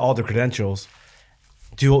 have all the credentials,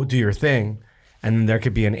 do your thing, and then there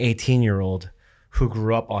could be an 18-year-old who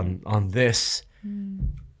grew up on this,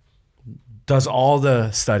 does all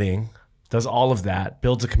the studying, does all of that,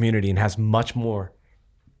 builds a community, and has much more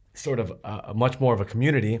much more of a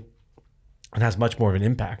community, and has much more of an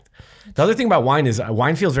impact. The other thing about wine is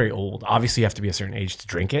wine feels very old. Obviously, you have to be a certain age to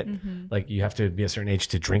drink it. Like, you have to be a certain age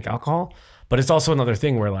to drink alcohol. But it's also another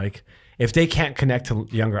thing where, like, if they can't connect to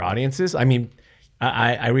younger audiences, I mean,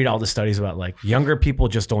 I read all the studies about, like, younger people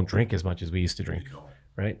just don't drink as much as we used to drink.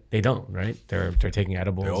 Right? They don't, right? They're taking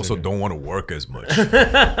edibles. They also don't want to work as much.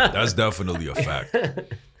 That's definitely a fact.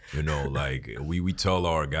 You know, like, we tell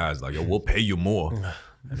our guys, like, yo, we'll pay you more.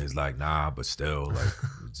 And it's like, nah, but still, like,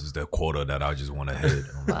 it's just that quota that I just want to hit.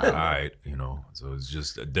 I'm like, all right, you know. So it's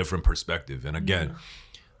just a different perspective. And again,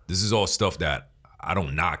 this is all stuff that I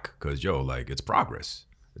don't knock, because, yo, like, it's progress.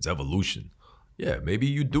 It's evolution. Yeah, maybe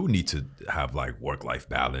you do need to have, like, work-life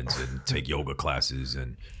balance and take yoga classes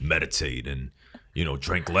and meditate and, you know,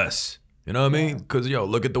 drink less. You know what I mean? Because, yo,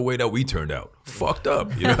 look at the way that we turned out. Fucked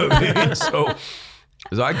up. You know what I mean? So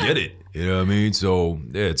I get it. You know what I mean? So,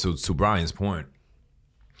 yeah, to Brian's point,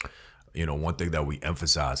 you know, one thing that we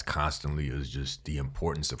emphasize constantly is just the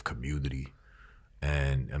importance of community.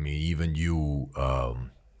 And, I mean, even you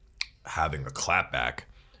having a clapback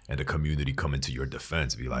and the community coming to your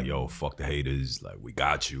defense, be like, yo, fuck the haters, like, we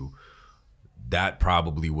got you. That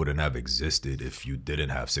probably wouldn't have existed if you didn't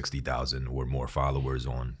have 60,000 or more followers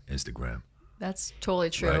on Instagram. That's totally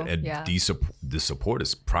true. Right? And yeah. the support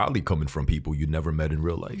is probably coming from people you never met in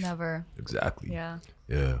real life. Never. Exactly. Yeah.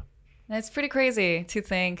 Yeah. And it's pretty crazy to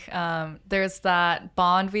think there's that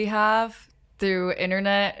bond we have through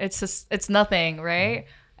internet. It's nothing, right?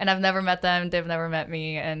 And I've never met them. They've never met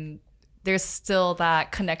me. And there's still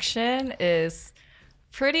that connection is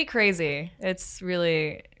pretty crazy. It's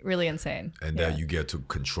really, really insane. And that you get to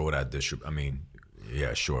control that I mean,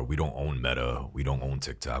 yeah, sure. We don't own Meta. We don't own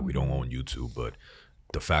TikTok. We don't own YouTube. But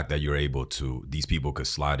the fact that you're able to, these people could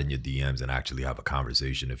slide in your DMs and actually have a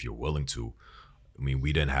conversation if you're willing to. I mean,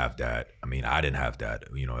 we didn't have that. I mean, I didn't have that,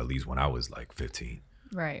 you know, at least when I was like 15.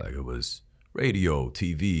 Right. Like, it was radio,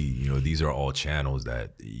 TV, you know, these are all channels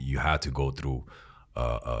that you had to go through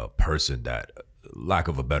a person that, lack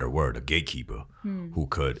of a better word, a gatekeeper who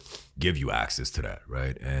could give you access to that,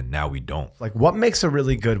 right? And now we don't. Like, what makes a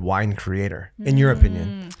really good wine creator, in your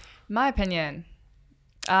opinion? My opinion,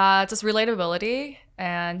 just relatability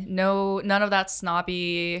and none of that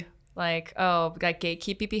snobby, like, oh, like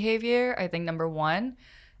gatekeepy behavior. I think number one.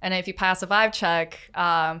 And if you pass a vibe check,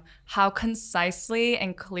 how concisely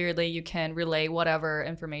and clearly you can relay whatever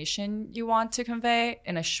information you want to convey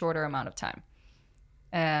in a shorter amount of time.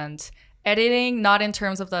 And editing, not in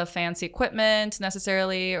terms of the fancy equipment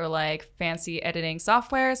necessarily or like fancy editing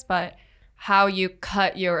softwares, but how you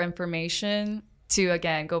cut your information to,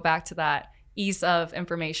 again, go back to that ease of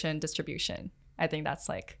information distribution. I think that's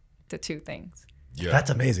like the two things. Yeah. That's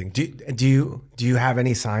amazing. Do you have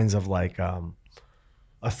any signs of like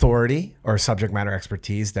authority or subject matter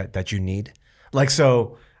expertise that you need? Like,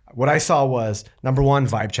 so what I saw was, number one,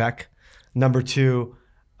 vibe check. Number two,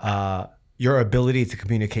 your ability to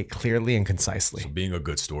communicate clearly and concisely. So being a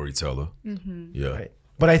good storyteller. Yeah. Right.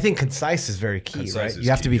 But I think concise is very key, Concise right? is You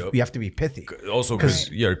have key, to be yep. you have to be pithy. Also, because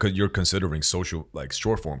you're considering social, like,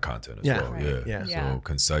 short form content as well. Right. Yeah. Yeah. So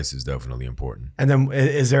concise is definitely important. And then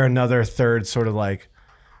is there another third sort of like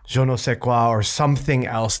je ne sais quoi or something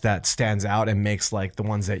else that stands out and makes like the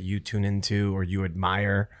ones that you tune into or you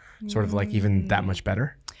admire sort of like even that much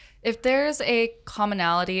better? If there's a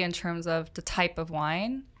commonality in terms of the type of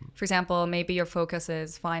wine, for example, maybe your focus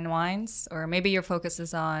is fine wines, or maybe your focus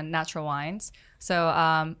is on natural wines. So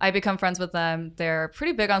I become friends with them. They're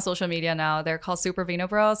pretty big on social media now. They're called Super Vino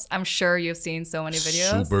Bros. I'm sure you've seen so many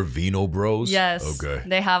videos. Super Vino Bros? Yes. Okay.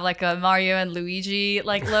 They have like a Mario and Luigi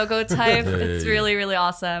like logo type. It's really, really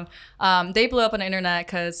awesome. They blew up on the internet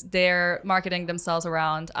because they're marketing themselves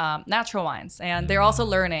around natural wines. And they're also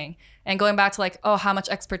learning. And going back to like, oh, how much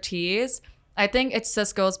expertise? I think it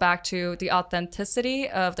just goes back to the authenticity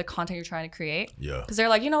of the content you're trying to create. Yeah. Because they're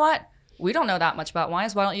like, you know what? We don't know that much about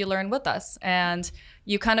wines. Why don't you learn with us? And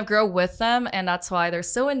you kind of grow with them. And that's why they're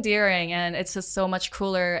so endearing. And it's just so much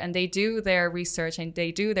cooler. And they do their research and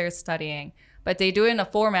they do their studying. but they do it in a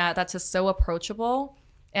format that's just so approachable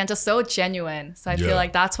and just so genuine. So I feel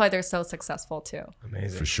like that's why they're so successful too.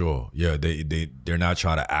 Amazing. For sure. Yeah, they're not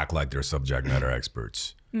trying to act like they're subject matter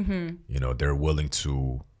experts. You know, they're willing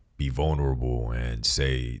to be vulnerable and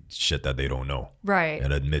say shit that they don't know. Right.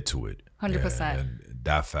 And admit to it. 100%. And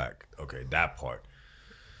that fact. Okay, that part.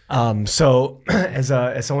 So as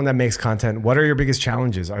someone that makes content, what are your biggest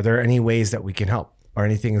challenges? Are there any ways that we can help? Or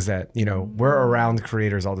any things that, you know, we're around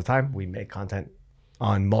creators all the time. We make content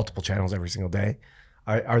on multiple channels every single day.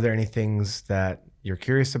 Are there any things that you're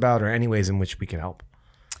curious about or any ways in which we can help?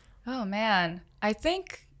 Oh man, I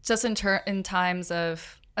think just in times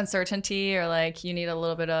of uncertainty, or like you need a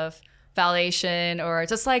little bit of validation, or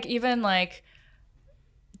just like even like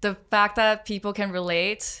the fact that people can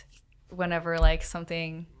relate whenever like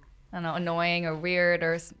something, I don't know, annoying or weird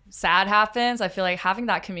or sad happens. I feel like having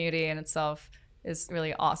that community in itself is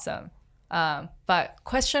really awesome. But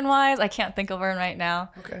question wise, I can't think of one right now.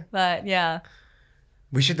 Okay. But yeah.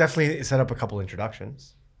 We should definitely set up a couple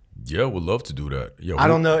introductions. Yeah, we'd love to do that. Yeah, I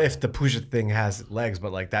don't know if the Pooja thing has legs,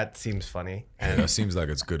 but like that seems funny. And that seems like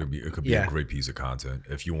it could be a great piece of content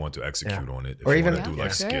if you want to execute on it. If or you even want to do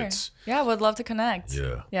like skits. Yeah, would love to connect.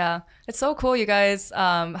 Yeah. Yeah. It's so cool you guys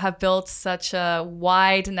have built such a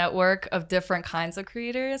wide network of different kinds of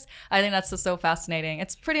creators. I think that's just so fascinating.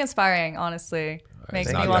 It's pretty inspiring, honestly.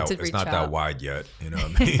 Makes me want to reach out. It's not that wide yet, you know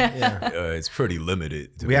what I mean? It's pretty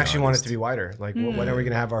limited. We actually want it to be wider. Like when are we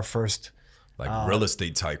going to have our first... Like real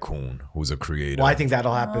estate tycoon who's a creator. Well, I think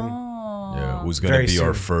that'll happen. Yeah, who's going to be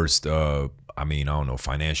our first, I mean, I don't know,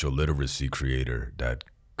 financial literacy creator that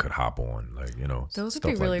could hop on, like, you know. Those would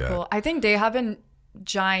be really cool. I think they have been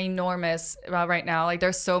ginormous right now. Like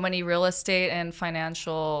there's so many real estate and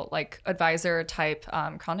financial like advisor type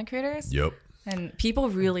content creators. Yep. And people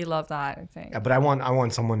really love that, I think. Yeah, but I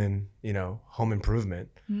want someone in, you know, home improvement.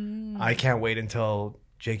 I can't wait until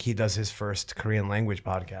Jake He does his first Korean language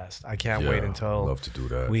podcast. I can't wait until love to do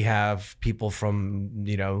that. We have people from,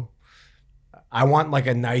 you know, I want like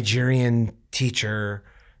a Nigerian teacher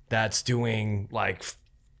that's doing like,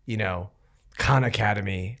 you know, Khan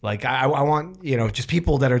Academy. Like I want, you know, just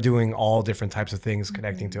people that are doing all different types of things,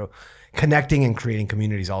 connecting and creating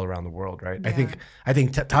communities all around the world, right? Yeah. I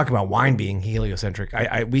think talk about wine being heliocentric.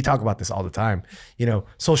 We talk about this all the time. You know,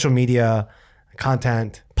 social media,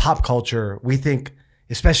 content, pop culture. We think,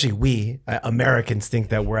 especially we Americans, think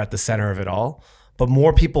that we're at the center of it all, but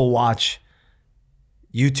more people watch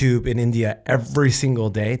YouTube in India every single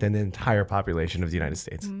day than the entire population of the United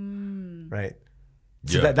States, right?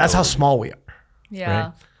 So that's how small we are. Yeah.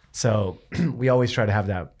 Right? So we always try to have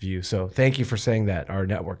that view. So thank you for saying that our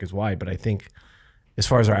network is wide, but I think as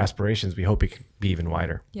far as our aspirations, we hope it can be even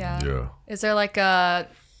wider. Yeah. Is there like a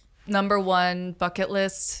 #1 bucket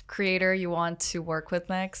list creator you want to work with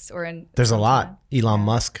next, or in? There's a lot. Elon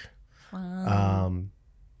Musk. Wow.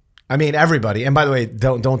 I mean, everybody. And by the way,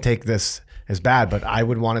 don't take this as bad, but I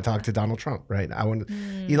would want to talk to Donald Trump, right? I want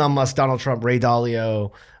Elon Musk, Donald Trump, Ray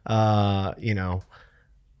Dalio, you know,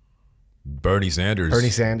 Bernie Sanders.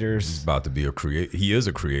 He's about to be a creator. He is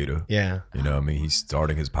a creator. Yeah. You know what I mean? He's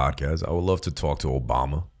starting his podcast. I would love to talk to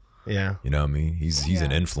Obama. Yeah. You know what I mean? He's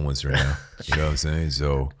an influencer now. You know what I'm saying?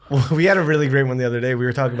 So we had a really great one the other day. We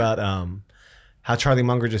were talking about how Charlie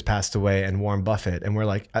Munger just passed away and Warren Buffett. And we're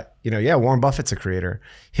like, you know, yeah, Warren Buffett's a creator.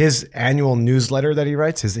 His annual newsletter that he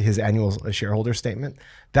writes, his annual shareholder statement,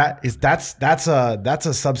 that's a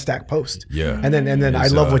Substack post. Yeah. And then I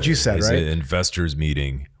love what you said, right? An investors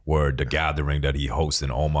meeting where the gathering that he hosts in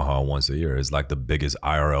Omaha once a year is like the biggest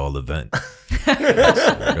IRL event.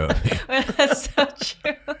 That's so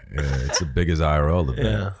true. Yeah, it's the biggest IRL event.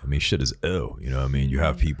 Yeah. I mean, shit is ill. You know what I mean? You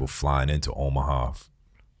have people flying into Omaha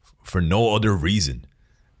for no other reason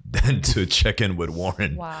than to check in with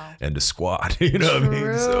Warren and the squad. You know what I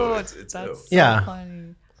mean? So it's that's so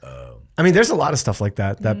funny. I mean, there's a lot of stuff like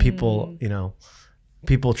that people, you know,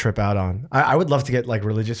 people trip out on. I would love to get like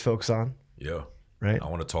religious folks on. Yeah. Right. I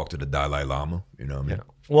want to talk to the Dalai Lama. You know what I mean? Yeah.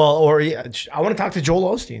 Well, or I want to talk to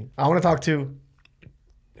Joel Osteen. I want to talk to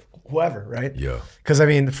whoever, right? Yeah. Because I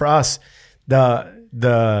mean, for us,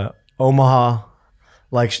 the Omaha,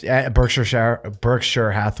 like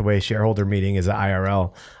Berkshire Hathaway shareholder meeting is an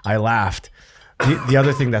IRL. I laughed. The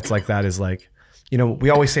other thing that's like that is like, you know,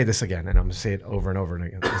 we always say this again, and I'm gonna say it over and over and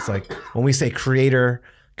again. It's like when we say creator,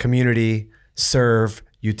 community, serve,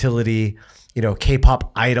 utility, you know,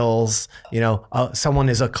 K-pop idols, you know, someone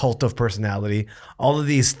is a cult of personality. All of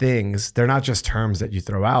these things, they're not just terms that you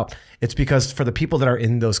throw out. It's because for the people that are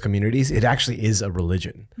in those communities, it actually is a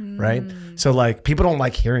religion, right? So like people don't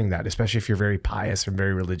like hearing that, especially if you're very pious or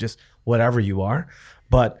very religious, whatever you are.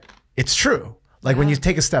 But it's true. Like when you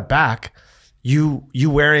take a step back, you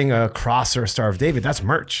wearing a cross or a Star of David, that's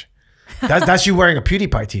merch. That's you wearing a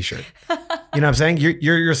PewDiePie t-shirt. You know what I'm saying?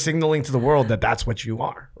 You're signaling to the world that that's what you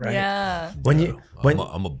are, right? Yeah.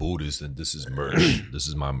 I'm a Buddhist, and this is merch. This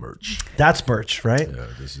is my merch. That's merch, right? Yeah,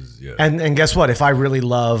 this is And guess what? If I really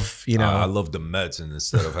love, I love the Mets, and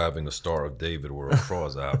instead of having a Star of David or a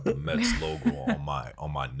cross, I have the Mets logo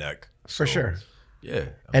on my neck. for sure. Yeah,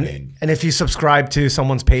 And if you subscribe to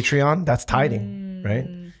someone's Patreon, that's tithing, right?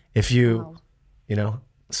 If you,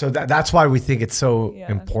 so that's why we think it's so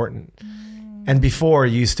important. And before,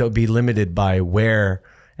 you used to be limited by where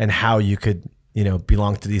and how you could,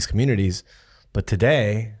 belong to these communities. But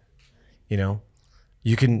today,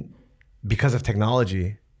 you can, because of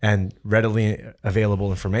technology and readily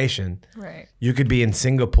available information, Right. you could be in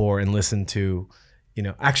Singapore and listen to,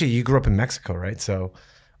 actually you grew up in Mexico, right? So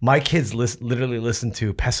my kids literally listen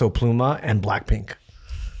to Peso Pluma and Blackpink.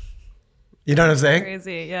 You know what I'm saying?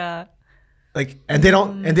 Crazy. Yeah. Like, and they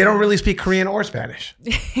don't really speak Korean or Spanish.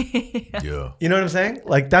 yeah. You know what I'm saying?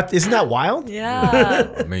 Like that, isn't that wild?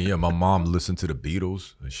 Yeah. I mean, my mom listened to the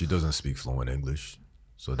Beatles, and she doesn't speak fluent English.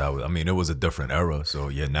 So that was, it was a different era. So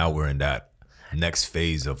yeah, now we're in that next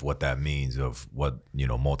phase of what that means, of what,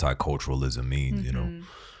 multiculturalism means,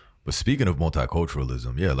 But speaking of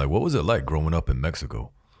multiculturalism, yeah, like what was it like growing up in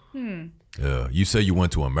Mexico? Yeah, you said you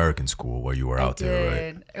went to American school while you were out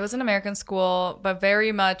there, right? It was an American school, but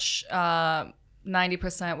very much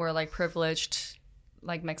 90% were like privileged,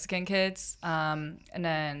 like Mexican kids, and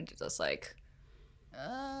then just like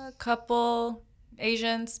a couple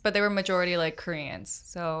Asians, but they were majority like Koreans.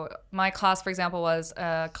 So my class, for example, was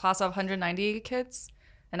a class of 190 kids,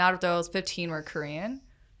 and out of those, 15 were Korean.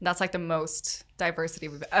 That's like the most diversity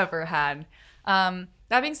we've ever had.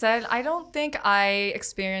 That being said, I don't think I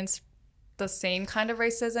experienced the same kind of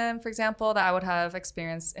racism, for example, that I would have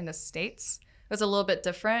experienced in the States. It was a little bit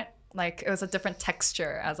different. Like, it was a different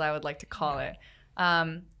texture, as I would like to call it.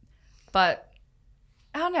 But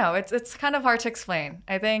I don't know. It's kind of hard to explain.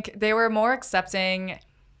 I think they were more accepting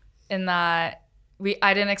in that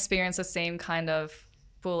I didn't experience the same kind of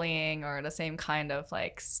bullying or the same kind of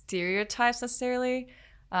like stereotypes necessarily.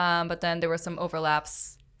 But then there were some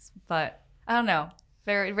overlaps. But I don't know.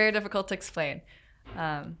 Very, very difficult to explain.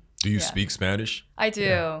 Do you speak Spanish? I do.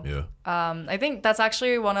 Yeah. I think that's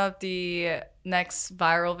actually one of the next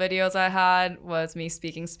viral videos I had was me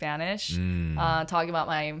speaking Spanish, talking about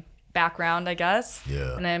my background, I guess.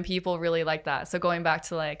 Yeah. And then people really like that. So going back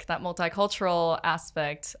to like that multicultural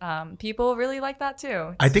aspect, people really like that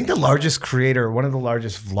too. I think the largest creator, one of the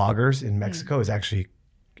largest vloggers in Mexico is actually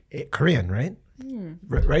Korean, right?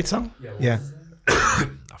 Right, Song? Yeah.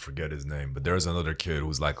 I forget his name, but there's another kid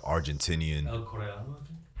who's like Argentinian. El Coreano.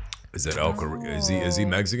 Is it El Korean? Is he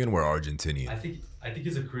Mexican or Argentinian? I think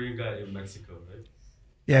he's a Korean guy in Mexico, right?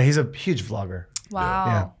 Yeah, he's a huge vlogger. Wow.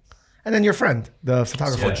 Yeah. And then your friend, the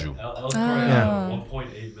photographer. Soju. El Coreano,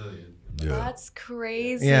 1.8 million. Yeah. That's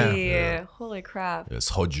crazy. Yeah. Holy crap. Yes,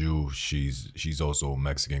 Hoju. She's also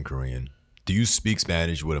Mexican Korean. Do you speak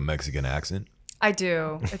Spanish with a Mexican accent? I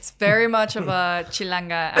do. It's very much of a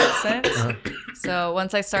Chilanga accent. So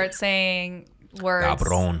once I start saying words,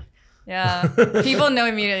 Cabron. yeah, people know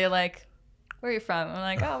immediately like, where are you from? I'm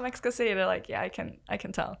like, oh, Mexico City. They're like, yeah, I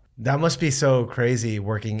can tell. That must be so crazy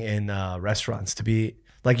working in restaurants to be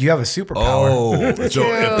like you have a superpower. Oh, so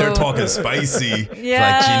if they're talking spicy, like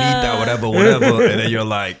chinita, whatever, and then you're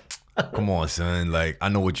like, come on, son. Like, I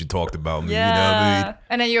know what you talked about me. Yeah. You know what I mean?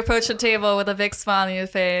 And then you approach the table with a big smile on your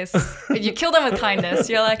face. You kill them with kindness.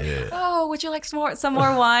 You're like, oh, would you like some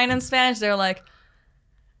more wine in Spanish? They're like,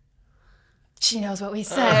 she knows what we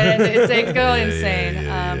said. And they go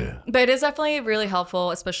insane. But it is definitely really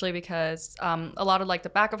helpful, especially because a lot of like the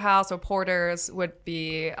back of house or porters would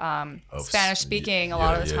be Spanish speaking a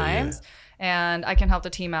lot of the times. And I can help the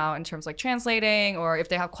team out in terms of like translating, or if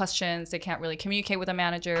they have questions, they can't really communicate with the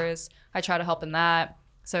managers. I try to help in that.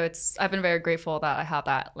 So I've been very grateful that I have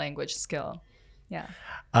that language skill. Yeah.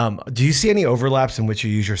 Do you see any overlaps in which you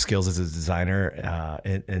use your skills as a designer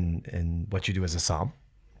in what you do as a somm?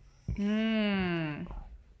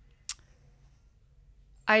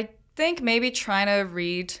 I think maybe trying to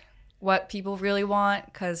read what people really want.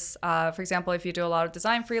 Because, for example, if you do a lot of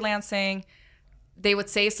design freelancing, they would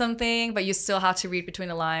say something, but you still have to read between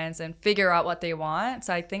the lines and figure out what they want.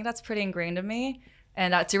 So I think that's pretty ingrained in me.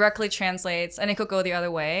 And that directly translates, and it could go the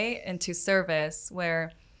other way, into service,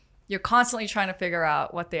 where you're constantly trying to figure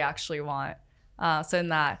out what they actually want. So in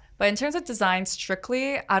that. But in terms of design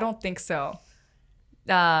strictly, I don't think so.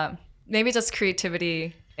 Maybe just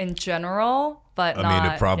creativity in general, but I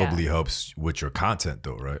mean, it probably helps with your content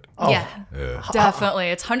though, right? Yeah, definitely.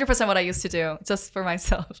 It's 100% what I used to do just for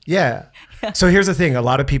myself. Yeah. So here's the thing. A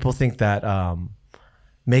lot of people think that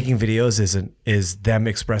making videos is them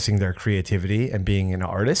expressing their creativity and being an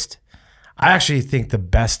artist. I actually think the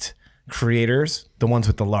best creators, the ones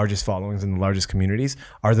with the largest followings and the largest communities,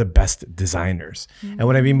 are the best designers. And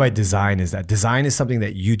what I mean by design is that design is something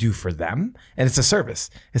that you do for them, and it's a service.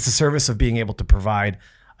 It's a service of being able to provide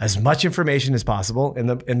as much information as possible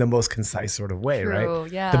in the most concise sort of way,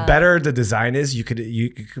 right? Yeah. The better the design is, you could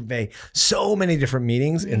convey so many different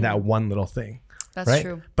meanings in that one little thing. That's right?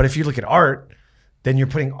 true. But if you look at art, then you're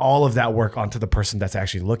putting all of that work onto the person that's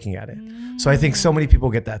actually looking at it. So I think so many people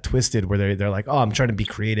get that twisted where they're like, oh, I'm trying to be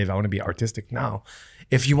creative. I want to be artistic. No,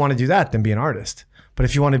 if you want to do that, then be an artist. But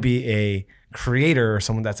if you want to be a creator or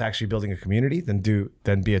someone that's actually building a community, then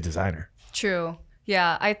be a designer. True.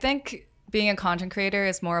 Yeah. I think being a content creator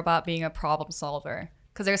is more about being a problem solver,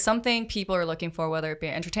 because there's something people are looking for, whether it be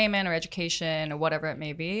entertainment or education or whatever it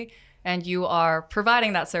may be. And you are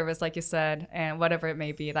providing that service, like you said, and whatever it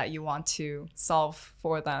may be that you want to solve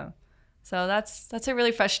for them. So that's a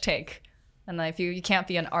really fresh take. And if you can't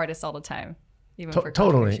be an artist all the time, even for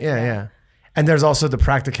totally, yeah. And there's also the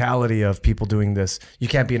practicality of people doing this. You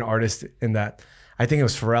can't be an artist in that. I think it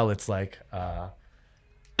was Pharrell. It's like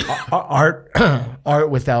art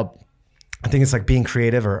without. I think it's like being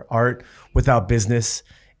creative, or art without business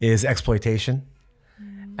is exploitation,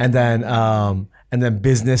 and then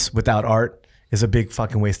business without art is a big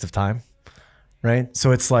fucking waste of time, right?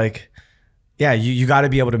 So it's like, yeah, you got to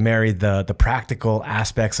be able to marry the practical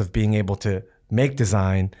aspects of being able to make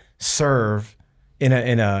design serve in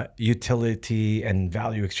a utility and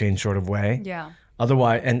value exchange sort of way. Yeah.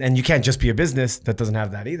 Otherwise, and you can't just be a business that doesn't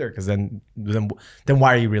have that either, because then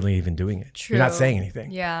why are you really even doing it? True. You're not saying anything.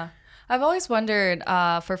 Yeah. I've always wondered,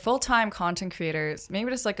 for full-time content creators,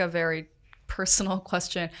 maybe just like a very personal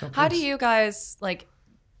question. How do you guys like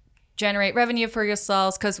generate revenue for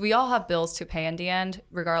yourselves? Because we all have bills to pay in the end,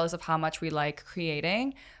 regardless of how much we like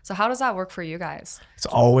creating. So how does that work for you guys? It's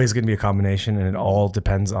always going to be a combination, and it all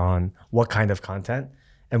depends on what kind of content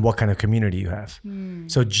and what kind of community you have.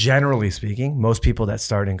 So generally speaking, most people that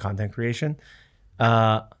start in content creation,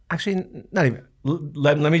 actually not even,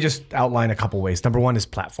 let me just outline a couple ways. Number one is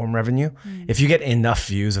platform revenue. If you get enough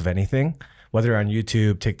views of anything, whether on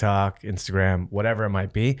YouTube, TikTok, Instagram, whatever it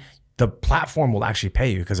might be, the platform will actually pay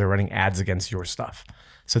you because they're running ads against your stuff.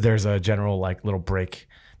 So there's a general like little break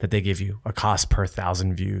that they give you, a cost per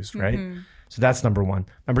 1,000 views, right? So that's number one.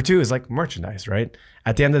 Number two is like merchandise, right?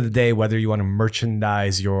 At the end of the day, whether you want to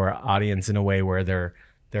merchandise your audience in a way where they're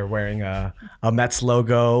wearing a Mets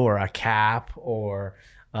logo or a cap or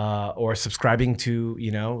subscribing to,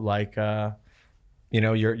 your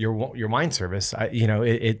wine service,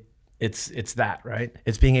 it's that, right?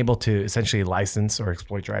 It's being able to essentially license or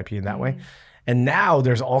exploit your IP in that way. And now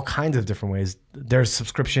there's all kinds of different ways. There's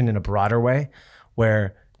subscription in a broader way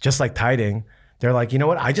where, just like Tiding, they're like, you know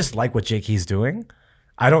what? I just like what Jake He's doing.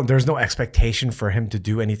 There's no expectation for him to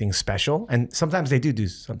do anything special. And sometimes they do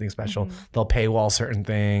something special. They'll paywall certain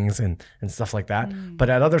things and stuff like that. But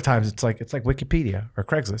at other times it's like Wikipedia or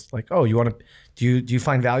Craigslist. Like, oh, do you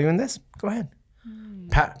find value in this? Go ahead.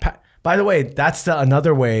 By the way, that's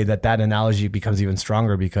another way that analogy becomes even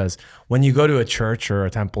stronger, because when you go to a church or a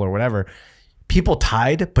temple or whatever, people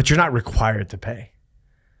tithe, but you're not required to pay.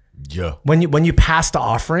 Yeah. When you pass the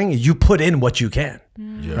offering, you put in what you can,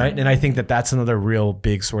 right? And I think that's another real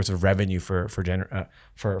big source of revenue for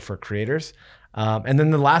creators. And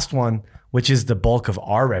then the last one, which is the bulk of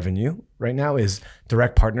our revenue right now, is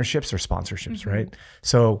direct partnerships or sponsorships, right?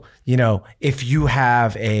 So, if you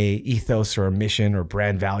have a ethos or a mission or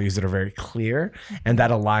brand values that are very clear and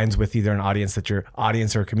that aligns with either an audience that your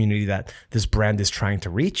audience or a community that this brand is trying to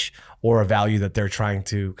reach, or a value that they're trying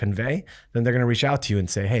to convey, then they're going to reach out to you and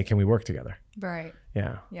say, hey, can we work together? Right.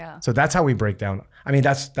 Yeah. So that's how we break down. I mean,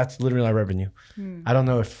 that's literally our revenue. I don't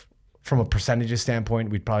know if from a percentages standpoint,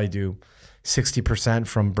 we'd probably do 60%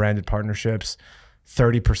 from branded partnerships,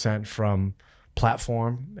 30% from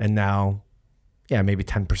platform, and now, maybe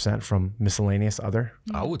 10% from miscellaneous other.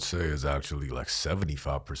 I would say it's actually like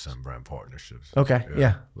 75% brand partnerships. Okay,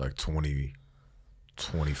 yeah. Like 25%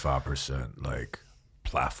 like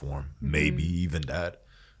platform, maybe even that.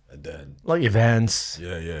 And then like events.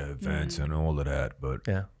 Yeah, events and all of that. But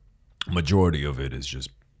yeah, majority of it is just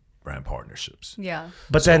brand partnerships. Yeah.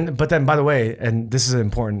 But then by the way, and this is an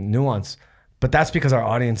important nuance, but that's because our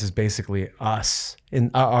audience is basically us.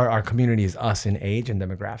 In our community is us in age and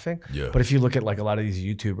demographic. Yeah. But if you look at like a lot of these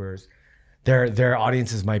YouTubers, their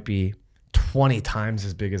audiences might be 20 times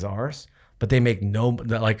as big as ours, but they make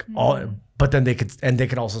but then they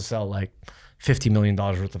could also sell like $50 million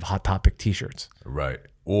worth of Hot Topic t-shirts. Right.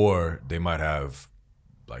 Or they might have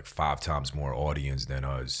like 5 times more audience than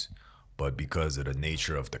us, but because of the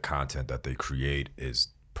nature of the content that they create is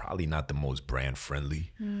probably not the most brand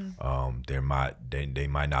friendly, they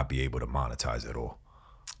might not be able to monetize at all.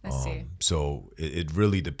 I see. So it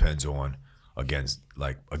really depends on, again,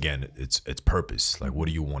 it's purpose. Like, what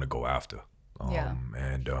do you want to go after?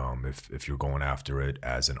 And if you're going after it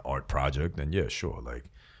as an art project, then yeah, sure. Like,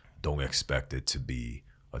 don't expect it to be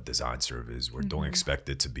a design service, or don't expect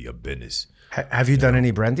it to be a business. Have you done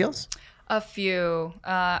any brand deals? A few.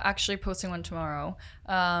 Actually posting one tomorrow.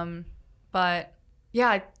 But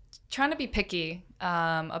yeah, trying to be picky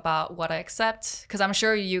about what I accept, because I'm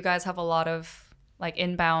sure you guys have a lot of like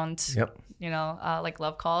inbound, like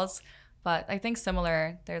love calls. But I think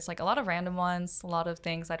similar, there's like a lot of random ones, a lot of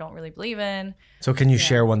things I don't really believe in. So can you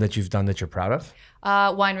share one that you've done that you're proud of?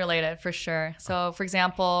 Wine related, for sure. So for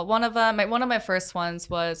example, one of my first ones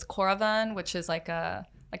was Coravan, which is like a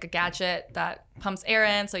gadget that pumps air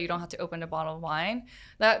in so you don't have to open a bottle of wine.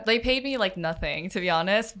 That they paid me like nothing, to be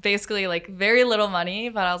honest. Basically like very little money,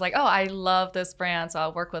 but I was like, oh, I love this brand, so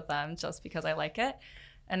I'll work with them just because I like it.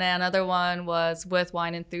 And then another one was with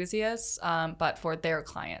wine enthusiasts, but for their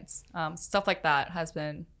clients. Stuff like that has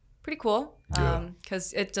been pretty cool,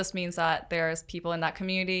 because it just means that there's people in that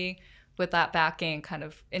community with that backing kind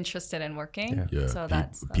of interested in working. Yeah. So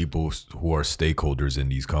that's people who are stakeholders in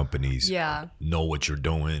these companies know what you're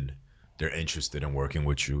doing. They're interested in working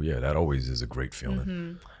with you. Yeah, that always is a great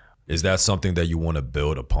feeling. Is that something that you want to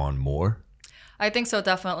build upon more? I think so,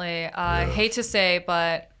 definitely. I hate to say,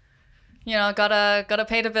 but gotta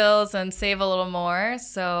pay the bills and save a little more.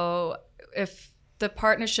 So if the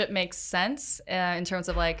partnership makes sense in terms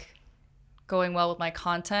of like going well with my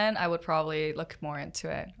content, I would probably look more into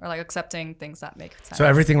it, or like accepting things that make sense. So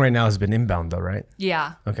everything right now has been inbound though, right?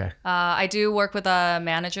 Yeah. Okay. I do work with a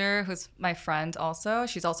manager who's my friend also.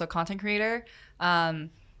 She's also a content creator.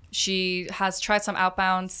 She has tried some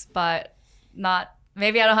outbounds, but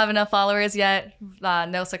maybe I don't have enough followers yet.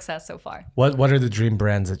 No success so far. What are the dream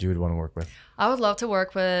brands that you would want to work with? I would love to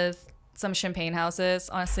work with some champagne houses.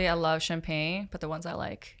 Honestly, I love champagne, but the ones I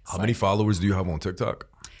like. How many followers do you have on TikTok?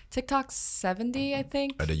 TikTok 70, I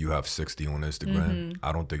think. And then you have 60 on Instagram.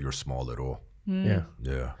 I don't think you're small at all. Yeah.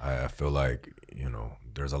 Yeah. I feel like,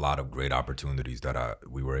 there's a lot of great opportunities that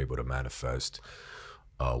we were able to manifest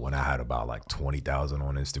when I had about like 20,000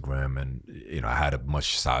 on Instagram, and I had a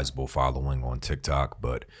much sizable following on TikTok,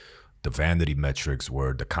 but the vanity metrics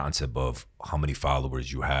were the concept of how many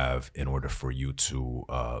followers you have in order for you to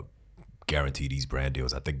guarantee these brand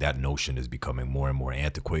deals. I think that notion is becoming more and more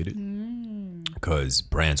antiquated, because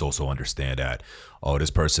brands also understand that,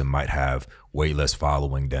 this person might have way less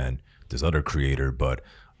following than this other creator, but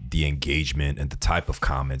the engagement and the type of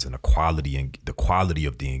comments and the quality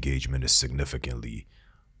of the engagement is significantly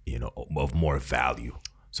of more value.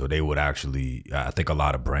 So they would actually, I think a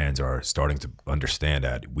lot of brands are starting to understand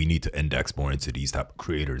that we need to index more into these type of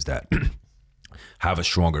creators that have a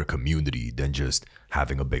stronger community than just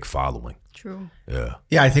having a big following. True. Yeah.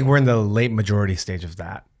 Yeah, I think we're in the late majority stage of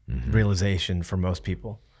that realization for most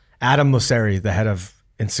people. Adam Mosseri, the head of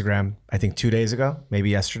Instagram, I think 2 days ago, maybe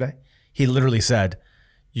yesterday, he literally said,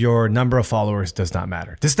 your number of followers does not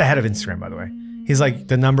matter. This is the head of Instagram, by the way. He's like,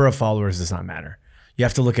 the number of followers does not matter. You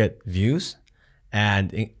have to look at views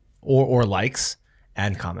and or likes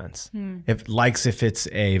and comments. If likes if it's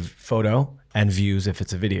a photo, and views if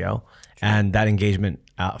it's a video, and that engagement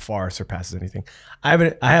far surpasses anything.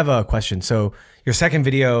 I have a question. So your second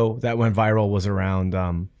video that went viral was around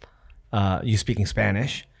you speaking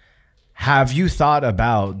Spanish. Have you thought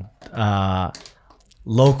about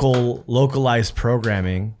localized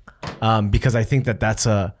programming? Because I think that's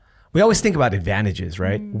we always think about advantages,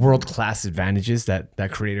 right? World-class advantages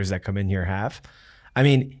that creators that come in here have. I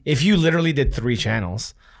mean, if you literally did 3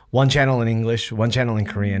 channels, one channel in English, one channel in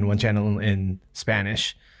Korean, one channel in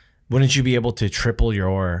Spanish, wouldn't you be able to triple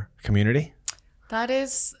your community? That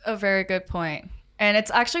is a very good point. And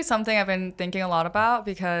it's actually something I've been thinking a lot about,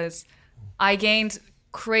 because I gained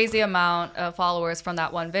crazy amount of followers from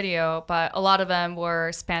that one video, but a lot of them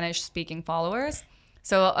were Spanish speaking followers.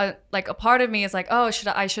 So like a part of me is like, oh,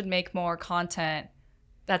 I should make more content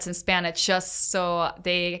that's in Spanish just so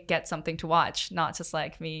they get something to watch, not just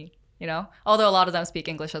like me, although a lot of them speak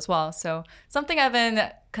English as well. So something I've been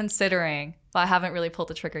considering, but I haven't really pulled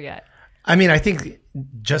the trigger yet. I mean, I think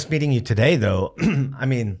just meeting you today though, I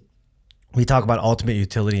mean, we talk about ultimate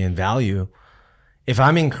utility and value. If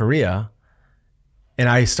I'm in Korea and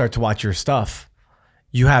I start to watch your stuff,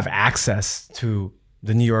 you have access to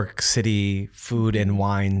the New York City food and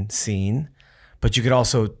wine scene, but you could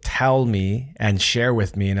also tell me and share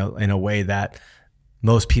with me in a way that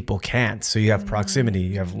most people can't. So you have proximity,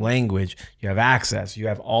 you have language, you have access, you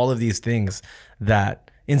have all of these things that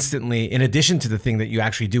instantly, in addition to the thing that you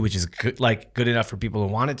actually do, which is good enough for people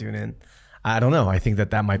who want to tune in. I don't know. I think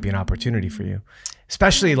that might be an opportunity for you,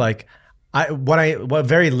 especially like what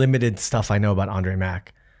very limited stuff I know about Andre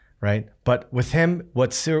Mack, right? But with him,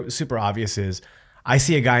 what's super obvious is I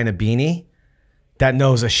see a guy in a beanie that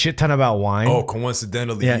knows a shit ton about wine. Oh,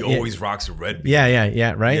 coincidentally, he always rocks a red beanie.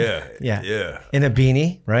 Yeah, right? Yeah. In a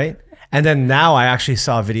beanie, right? And then now I actually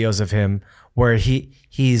saw videos of him where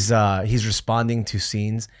he's responding to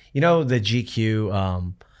scenes. You know the GQ,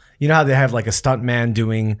 you know how they have like a stuntman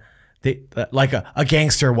doing like a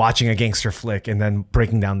gangster watching a gangster flick and then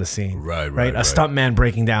breaking down the scene. Right. A stuntman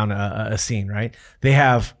breaking down a scene, right? They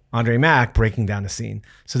have Andre Mack breaking down a scene.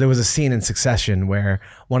 So there was a scene in Succession where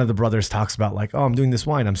one of the brothers talks about like, oh, I'm doing this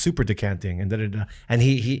wine, I'm super decanting, and da-da-da. And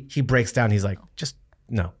he breaks down, he's like, just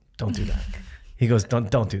no, don't do that. He goes,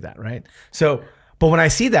 don't do that, right? So, but when I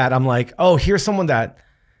see that, I'm like, oh, here's someone that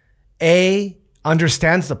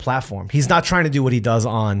understands the platform. He's not trying to do what he does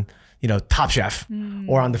on, Top Chef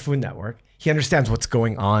or on the Food Network. He understands what's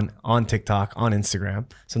going on TikTok, on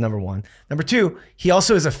Instagram. So number one. Number two, he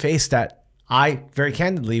also is a face that I very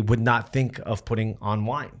candidly would not think of putting on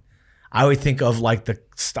wine. I would think of like the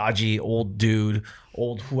stodgy old dude,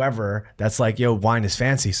 old whoever that's like, yo, wine is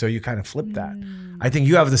fancy. So you kind of flip that. I think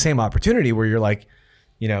you have the same opportunity where you're like,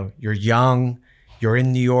 you're young, you're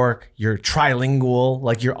in New York, you're trilingual,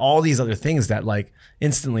 like you're all these other things that like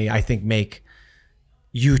instantly I think make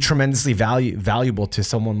you tremendously valuable to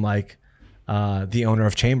someone like the owner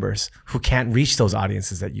of Chambers who can't reach those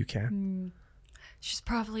audiences that you can. She's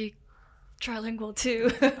probably trilingual too.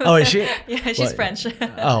 Oh, is she? Yeah, she's French.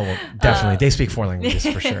 Oh, well, definitely. They speak 4 languages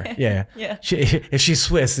for sure. Yeah. If she's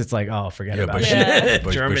Swiss, it's like, oh, forget about it.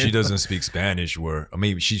 But she doesn't speak Spanish.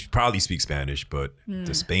 She probably speaks Spanish, but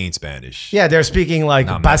the Spain Spanish. Yeah, they're speaking like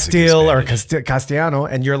Bastille or Castellano,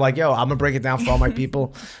 and you're like, yo, I'm gonna break it down for all my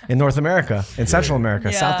people in North America, in Central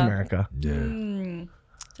America, South America. Yeah.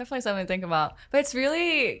 Definitely something to think about. But it's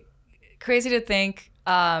really crazy to think,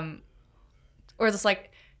 or just like,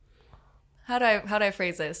 how do I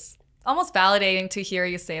phrase this? Almost validating to hear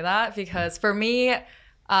you say that, because for me,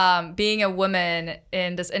 being a woman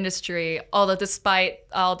in this industry, although despite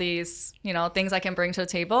all these, things I can bring to the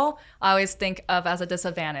table, I always think of as a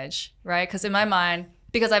disadvantage, right? Because in my mind,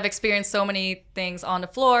 because I've experienced so many things on the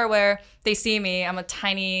floor where they see me, I'm a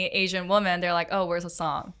tiny Asian woman, they're like, oh, where's a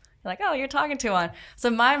song? They're like, oh, you're talking to one. So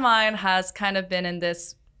my mind has kind of been in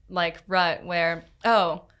this like rut where,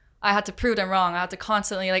 oh, I had to prove them wrong. I had to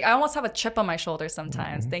constantly, like, I almost have a chip on my shoulder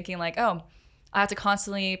sometimes, thinking like, oh, I have to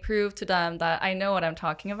constantly prove to them that I know what I'm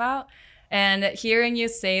talking about. And hearing you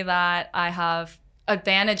say that I have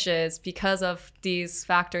advantages because of these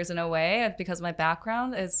factors in a way, because of my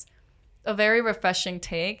background, is a very refreshing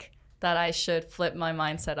take that I should flip my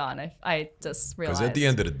mindset on if I just realize. Because at the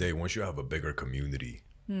end of the day, once you have a bigger community,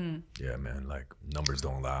 yeah, man, like numbers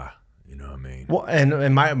don't lie. You know what I mean? Well,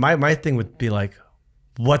 and my thing would be like,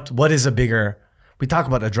 what is a bigger, we talk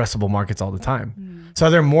about addressable markets all the time. So are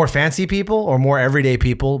there more fancy people or more everyday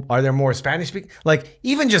people? Are there more Spanish speaking? Like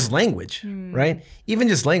even just language, right? Even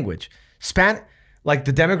just language. Like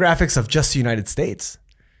the demographics of just the United States.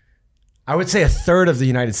 I would say 1/3 of the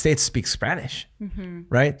United States speaks Spanish,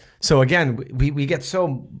 right? So again, we get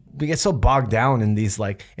so bogged down in these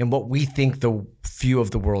like, in what we think the view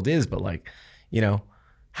of the world is, but like,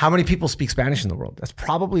 how many people speak Spanish in the world? That's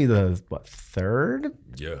probably the, 3rd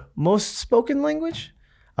most spoken language?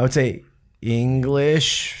 I would say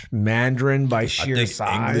English, Mandarin by sheer size.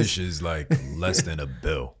 I think English is like less than a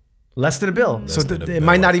bill. Less than a bill. So it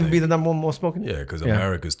might not even be the number one most spoken? Yeah, because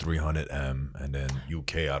America's 300 M, and then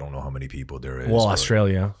UK, I don't know how many people there is. Well,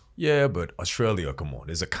 Australia. Yeah, but Australia, come on.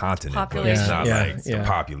 There's a continent. Population. But it's not like the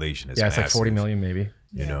population is it's like 40 million maybe.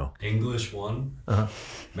 You know? English 1,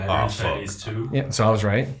 Mandarin Chinese 2. Yeah, so I was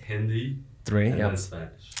right. Hindi 3, and then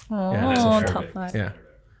Spanish. Top 5. Yeah.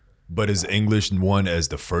 But is English one as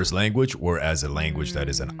the first language or as a language that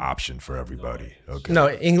is an option for everybody? Okay. No,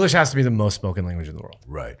 English has to be the most spoken language in the world.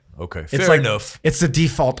 Right. Okay. It's Fair enough. It's the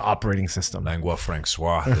default operating system. Lingua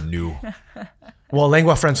francois, the new. Well,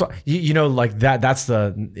 lingua francois, like that's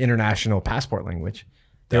the international passport language.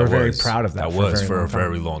 They were very proud of that. That was for a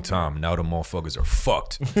very long time. Now the motherfuckers are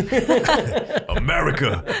fucked.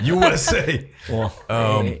 America, USA. Well,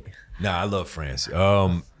 nah, I love France.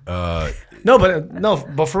 But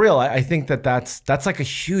for real, I think that's like a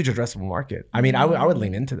huge addressable market. I mean, I would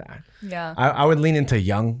lean into that. Yeah. I would lean into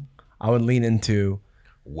young. I would lean into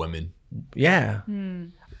women. Yeah.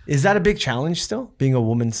 Is that a big challenge still, being a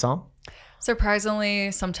woman somm?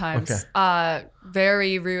 Surprisingly, sometimes. Okay.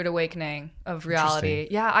 Very rude awakening of reality.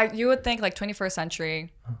 Yeah, you would think like 21st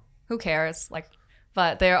century, who cares? Like,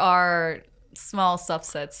 but there are small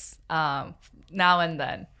subsets now and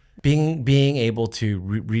then. Being able to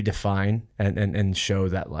redefine and show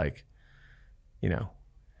that, like, you know,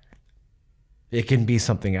 it can be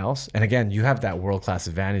something else. And again, you have that world-class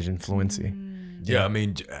advantage in fluency. Yeah, I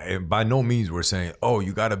mean, by no means we're saying, oh,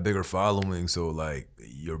 you got a bigger following, so like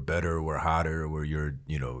you're better or hotter, or you're,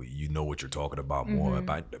 you know what you're talking about more.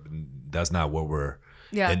 That's not what we're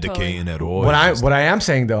indicating at all. What I am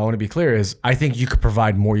saying, though, I want to be clear, is I think you could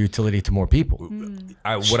provide more utility to more people.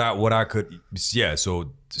 What I could,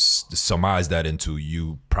 so surmise that into,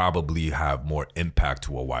 you probably have more impact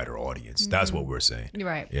to a wider audience. That's what we're saying.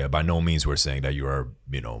 Right. Yeah, by no means we're saying that you are,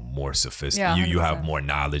 more sophisticated. Yeah, you have more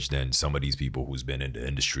knowledge than some of these people who's been in the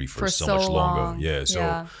industry for so much long. longer. Yeah,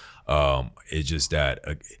 so it's just that,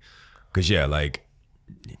 because like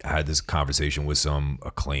I had this conversation with some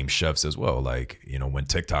acclaimed chefs as well. Like, when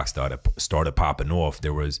TikTok started popping off,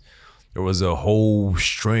 there was a whole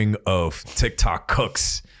string of TikTok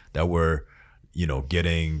cooks that were,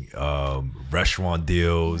 getting restaurant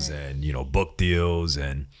deals and, book deals,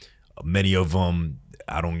 and many of them,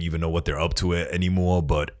 I don't even know what they're up to anymore,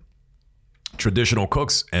 but traditional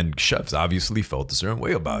cooks and chefs obviously felt a certain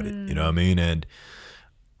way about it. You know what I mean? And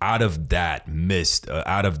out of that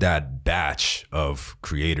batch of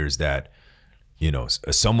creators that,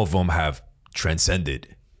 some of them have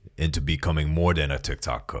transcended into becoming more than a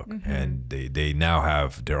TikTok cook, and they now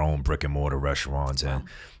have their own brick and mortar restaurants, and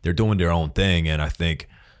they're doing their own thing. And I think,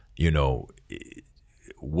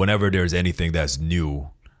 whenever there's anything that's new,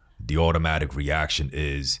 the automatic reaction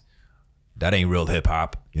is, that ain't real hip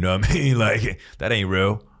hop. You know what I mean? Like, that ain't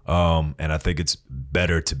real. And I think it's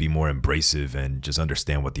better to be more embracive and just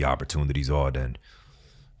understand what the opportunities are than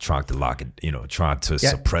trying to lock it, trying to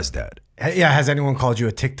suppress that. Yeah. Has anyone called you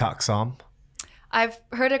a TikTok somm? I've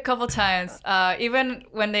heard it a couple times. Even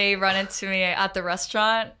when they run into me at the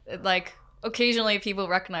restaurant, like occasionally people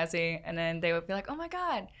recognize me, and then they would be like, "Oh my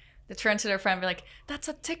God!" They turn to their friend and be like, "That's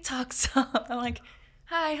a TikTok somm." I'm like,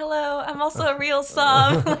 "Hi, hello. I'm also a real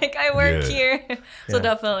somm. Like, I work here." So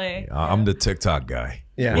definitely. I'm the TikTok guy.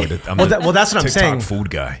 Yeah. I'm that's what I'm saying. TikTok food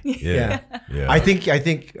guy. Yeah. I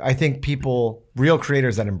think people, real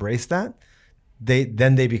creators that embrace that, they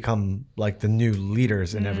become like the new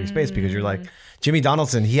leaders in every space, because you're like Jimmy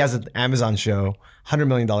Donaldson. He has an Amazon show, $100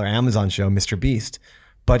 million Amazon show, Mr. Beast.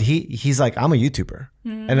 But he's like, I'm a YouTuber,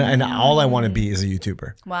 and all I want to be is a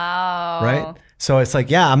YouTuber. Wow. Right. So it's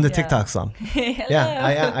like, I'm the TikTok somm.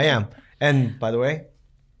 I am. And by the way,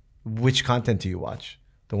 which content do you watch?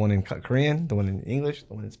 The one in Korean, the one in English,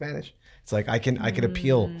 the one in Spanish. It's like I can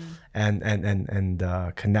appeal and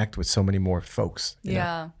connect with so many more folks. You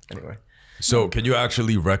know? Anyway. So can you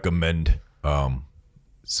actually recommend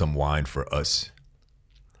some wine for us?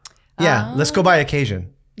 Yeah. Let's go by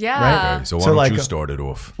occasion. Yeah. Right? Okay, so why don't you start it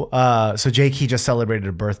off? So Jake, he just celebrated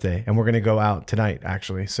a birthday, and we're gonna go out tonight,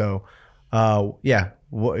 actually. So,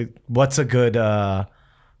 what's a good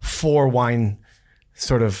 4 wine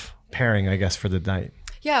sort of pairing, I guess, for the night?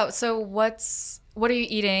 Yeah. So what are you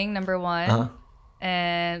eating? Number one,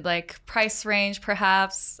 and like price range,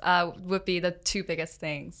 perhaps, would be the 2 biggest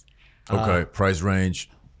things. Okay, price range.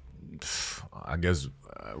 I guess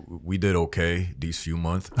we did okay these few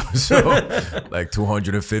months, so like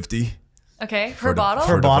 250. Okay, per bottle.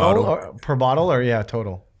 Per bottle, or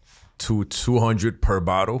total. 200 per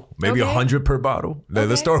bottle, maybe 100 per bottle.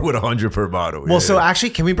 Let's start with 100 per bottle. Well, so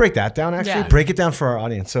actually, can we break that down? Actually, break it down for our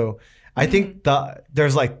audience. So I think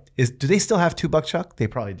there's like, do they still have $2 chuck? They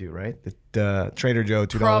probably do, right? The Trader Joe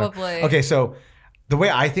 $2. Probably. Okay, so the way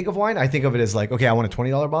I think of wine, I think of it as like, okay, I want a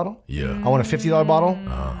 $20 bottle. Yeah. I want a $50 bottle.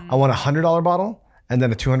 I want a $100 bottle. And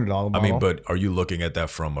then a $200 bottle. I mean, but are you looking at that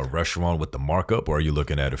from a restaurant with the markup, or are you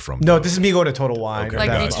looking at it from? No, this is me going to Total Wine. Okay, like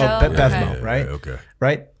Bevmo, right? Okay.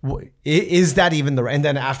 Right? Is that even the? And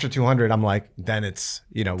then after 200, I'm like, then it's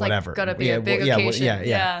whatever. Like, gotta be a big occasion.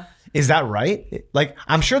 Yeah. Is that right? Like,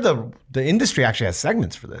 I'm sure the industry actually has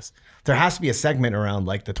segments for this. There has to be a segment around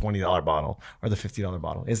like the $20 bottle or the $50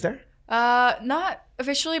 bottle. Is there? Not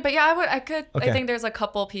officially, but yeah, I could. Okay. I think there's a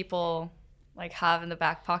couple people like have in the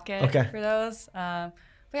back pocket for those. But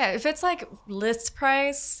yeah, if it's like list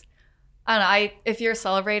price, I don't know. If you're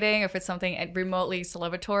celebrating, if it's something remotely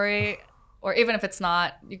celebratory, or even if it's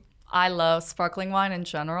not, I love sparkling wine in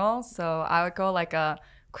general. So I would go like a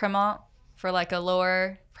Cremant for like a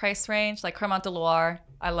lower price range, like Cremant de Loire.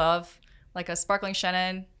 I love like a sparkling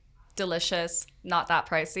Chenin, delicious, not that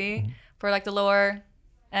pricey for like the lower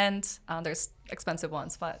And there's expensive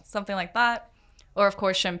ones, but something like that. Or of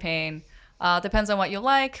course, champagne. Depends on what you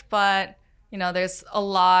like, but you know, there's a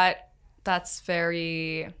lot that's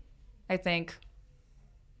very, I think,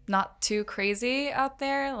 not too crazy out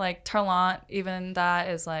there. Like Tarlant, even that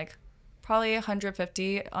is like probably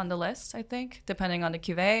 150 on the list, I think, depending on the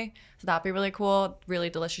cuvee. So that'd be really cool, really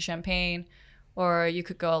delicious champagne. Or you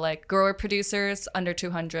could go like grower producers under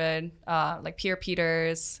 200, like Pierre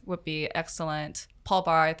Peters would be excellent. Paul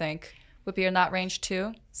Bar, I think, would be in that range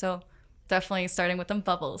too. So definitely starting with them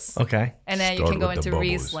bubbles. Okay. And then you can go into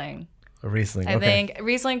Riesling. A Riesling. I think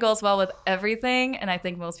Riesling goes well with everything, and I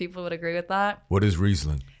think most people would agree with that. What is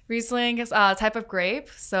Riesling? Riesling is a type of grape.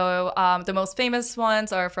 So the most famous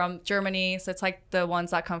ones are from Germany. So it's like the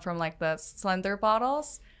ones that come from like the slender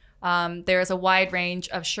bottles. There's a wide range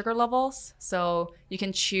of sugar levels, so you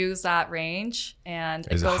can choose that range. And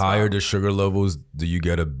is it higher the sugar levels? Do you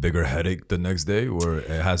get a bigger headache the next day, or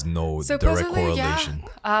it has no direct correlation?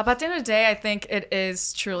 Yeah. But at the end of the day, I think it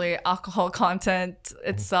is truly alcohol content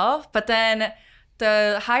itself. But then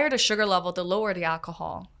the higher the sugar level, the lower the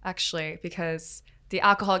alcohol, actually, because the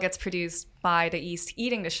alcohol gets produced by the yeast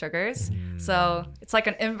eating the sugars. So it's like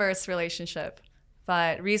an inverse relationship.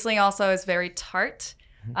 But Riesling also is very tart.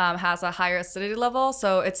 Has a higher acidity level,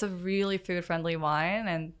 so it's a really food-friendly wine,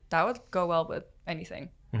 and that would go well with anything,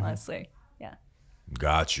 honestly. Yeah.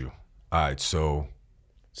 Got you. All right, so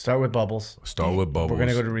start with bubbles. We're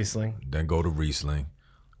gonna go to Riesling. Then go to Riesling.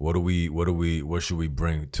 What should we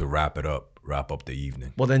bring to wrap up the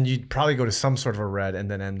evening? Well, then you'd probably go to some sort of a red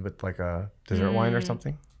and then end with like a dessert wine or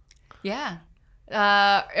something. Yeah.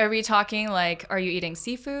 Are we talking like, are you eating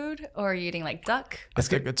seafood or are you eating like duck? I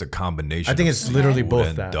think it's a combination. I think it's literally both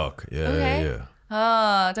and that. duck. Yeah, Okay.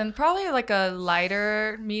 yeah. Then probably like a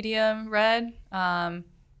lighter medium red. I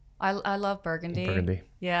love Burgundy. Burgundy.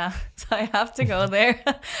 Yeah, so I have to go there.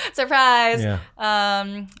 Surprise.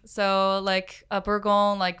 Yeah. So like a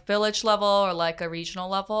Bourgogne, like village level or like a regional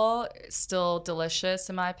level, still delicious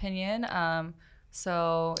in my opinion.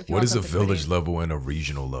 So if you what want is a something village pretty- level and a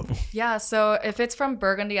regional level? Yeah, so if it's from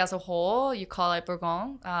Burgundy as a whole, you call it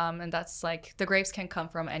Bourgogne, and that's like the grapes can come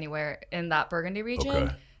from anywhere in that Burgundy region.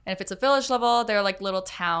 Okay. And if it's a village level, they're like little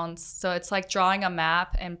towns. So it's like drawing a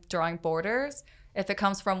map and drawing borders. If it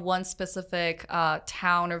comes from one specific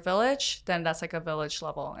town or village, then that's like a village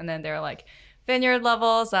level. And then there are like vineyard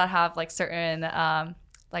levels that have like certain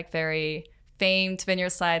like very famed vineyard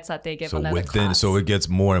sites that they give another class. So it gets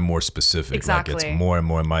more and more specific. Exactly. Like it's more and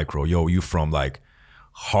more micro. Yo, you from like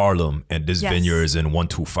Harlem and this vineyard is in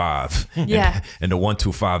 125. Yeah. And the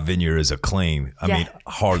 125 vineyard is a claim. I mean,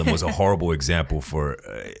 Harlem was a horrible example for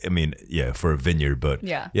a vineyard, but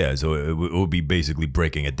so it would be basically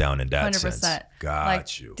breaking it down in that 100%. sense. Got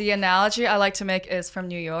like, you. The analogy I like to make is from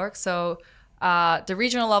New York. So the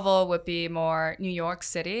regional level would be more New York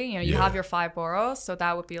City. You know, you have your 5 boroughs, so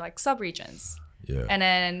that would be like subregions. Yeah. And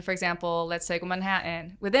then, for example, let's say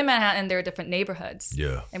Manhattan. Within Manhattan, there are different neighborhoods.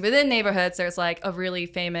 Yeah. And within neighborhoods, there's like a really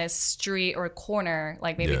famous street or corner,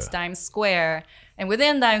 like maybe it's Times Square. And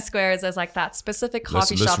within Times Square, there's like that specific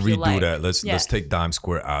coffee shop you like. Let's redo that. Let's take Times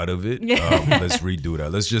Square out of it. Let's redo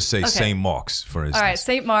that. Let's just say St. Mark's, for instance. All right,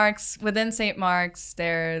 St. Mark's. Within St. Mark's,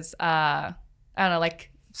 there's I don't know, like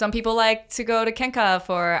some people like to go to Kenka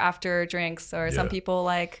for after drinks, or some people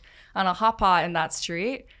like on a hot pot in that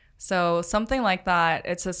street. So something like that,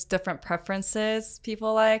 it's just different preferences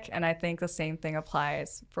people like, and I think the same thing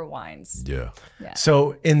applies for wines. Yeah.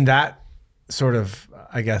 So in that sort of,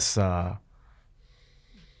 I guess,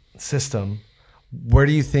 system, where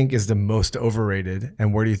do you think is the most overrated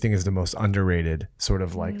and where do you think is the most underrated sort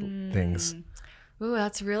of like things? Ooh,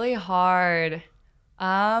 that's really hard.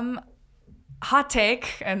 Hot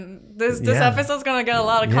take, and this episode's gonna get a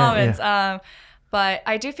lot of comments. But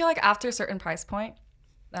I do feel like after a certain price point,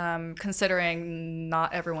 considering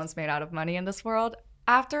not everyone's made out of money in this world,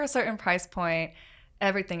 after a certain price point,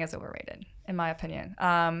 everything is overrated, in my opinion.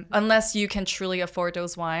 Unless you can truly afford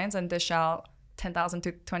those wines and dish out $10,000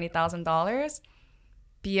 to $20,000,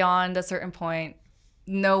 beyond a certain point,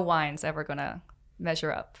 no wine's ever gonna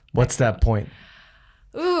measure up. What's that point?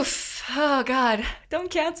 Oof. Oh, God. Don't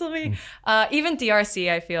cancel me. Even DRC,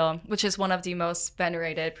 I feel, which is one of the most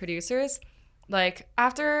venerated producers, like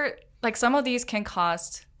after... Like some of these can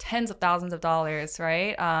cost tens of thousands of dollars,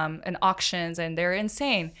 right? And auctions, and they're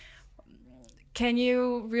insane. Can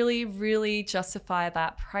you really, really justify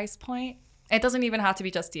that price point? It doesn't even have to be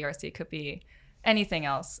just DRC. It could be anything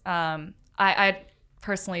else. I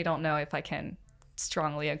personally don't know if I can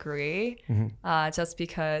strongly agree, just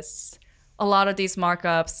because a lot of these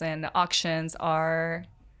markups and auctions are,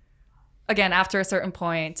 again, after a certain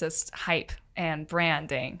point, just hype. and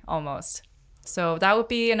branding almost. So that would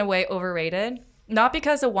be in a way overrated. Not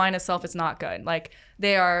because the wine itself is not good. Like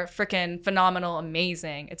they are freaking phenomenal,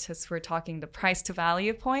 amazing. It's just we're talking the price to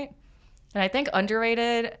value point. And I think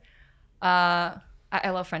underrated, I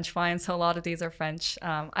love French wine, so a lot of these are French.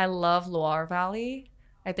 I love Loire Valley.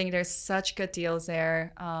 I think there's such good deals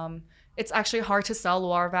there. It's actually hard to sell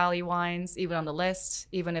Loire Valley wines, even on the list,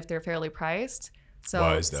 even if they're fairly priced. So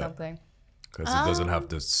why is that? Something. Because it doesn't have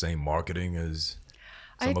the same marketing as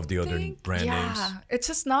some of the other brand names. It's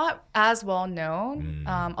just not as well known.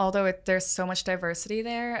 Although there's so much diversity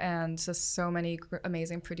there and just so many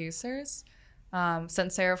amazing producers.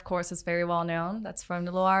 Sancerre, of course, is very well known. That's from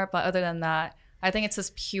the Loire. But other than that, I think it's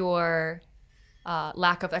just pure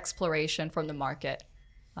lack of exploration from the market.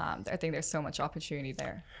 I think there's so much opportunity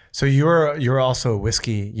there. So you're also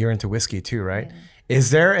whiskey. You're into whiskey too, right? Yeah.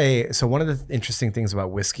 Is there so one of the interesting things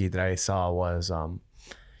about whiskey that I saw was,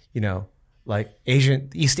 like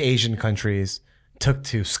East Asian countries took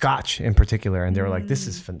to Scotch in particular, and they were like, "This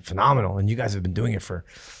is phenomenal," and you guys have been doing it for,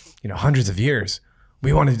 hundreds of years.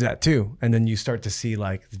 We want to do that too. And then you start to see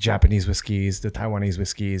like the Japanese whiskeys, the Taiwanese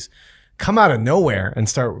whiskeys come out of nowhere and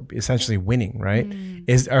start essentially winning, right?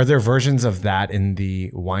 Are there versions of that in the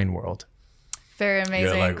wine world? Very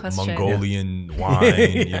amazing like question. Mongolian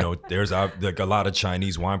wine, there's like a lot of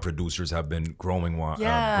Chinese wine producers have been growing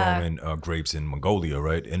grapes in Mongolia,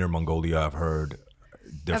 right? Inner Mongolia, I've heard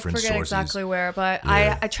different sources. I forget exactly where, but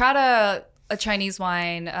I tried a Chinese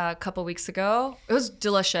wine a couple weeks ago. It was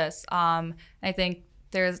delicious. I think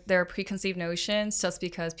there are preconceived notions just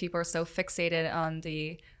because people are so fixated on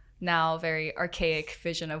the now very archaic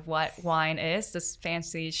vision of what wine is, this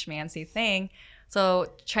fancy schmancy thing.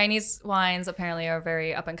 So Chinese wines apparently are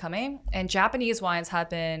very up and coming, and Japanese wines have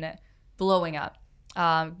been blowing up.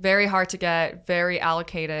 Very hard to get, very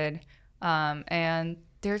allocated, and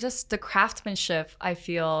they're just, the craftsmanship I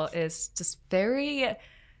feel is just very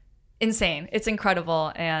insane. It's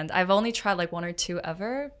incredible, and I've only tried like one or two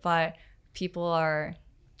ever, but people are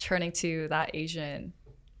turning to that Asian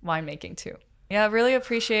winemaking too. Yeah, I really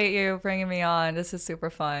appreciate you bringing me on. This is super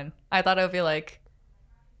fun. I thought it would be like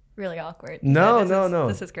really awkward. No.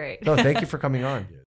 This is great. No, thank you for coming on.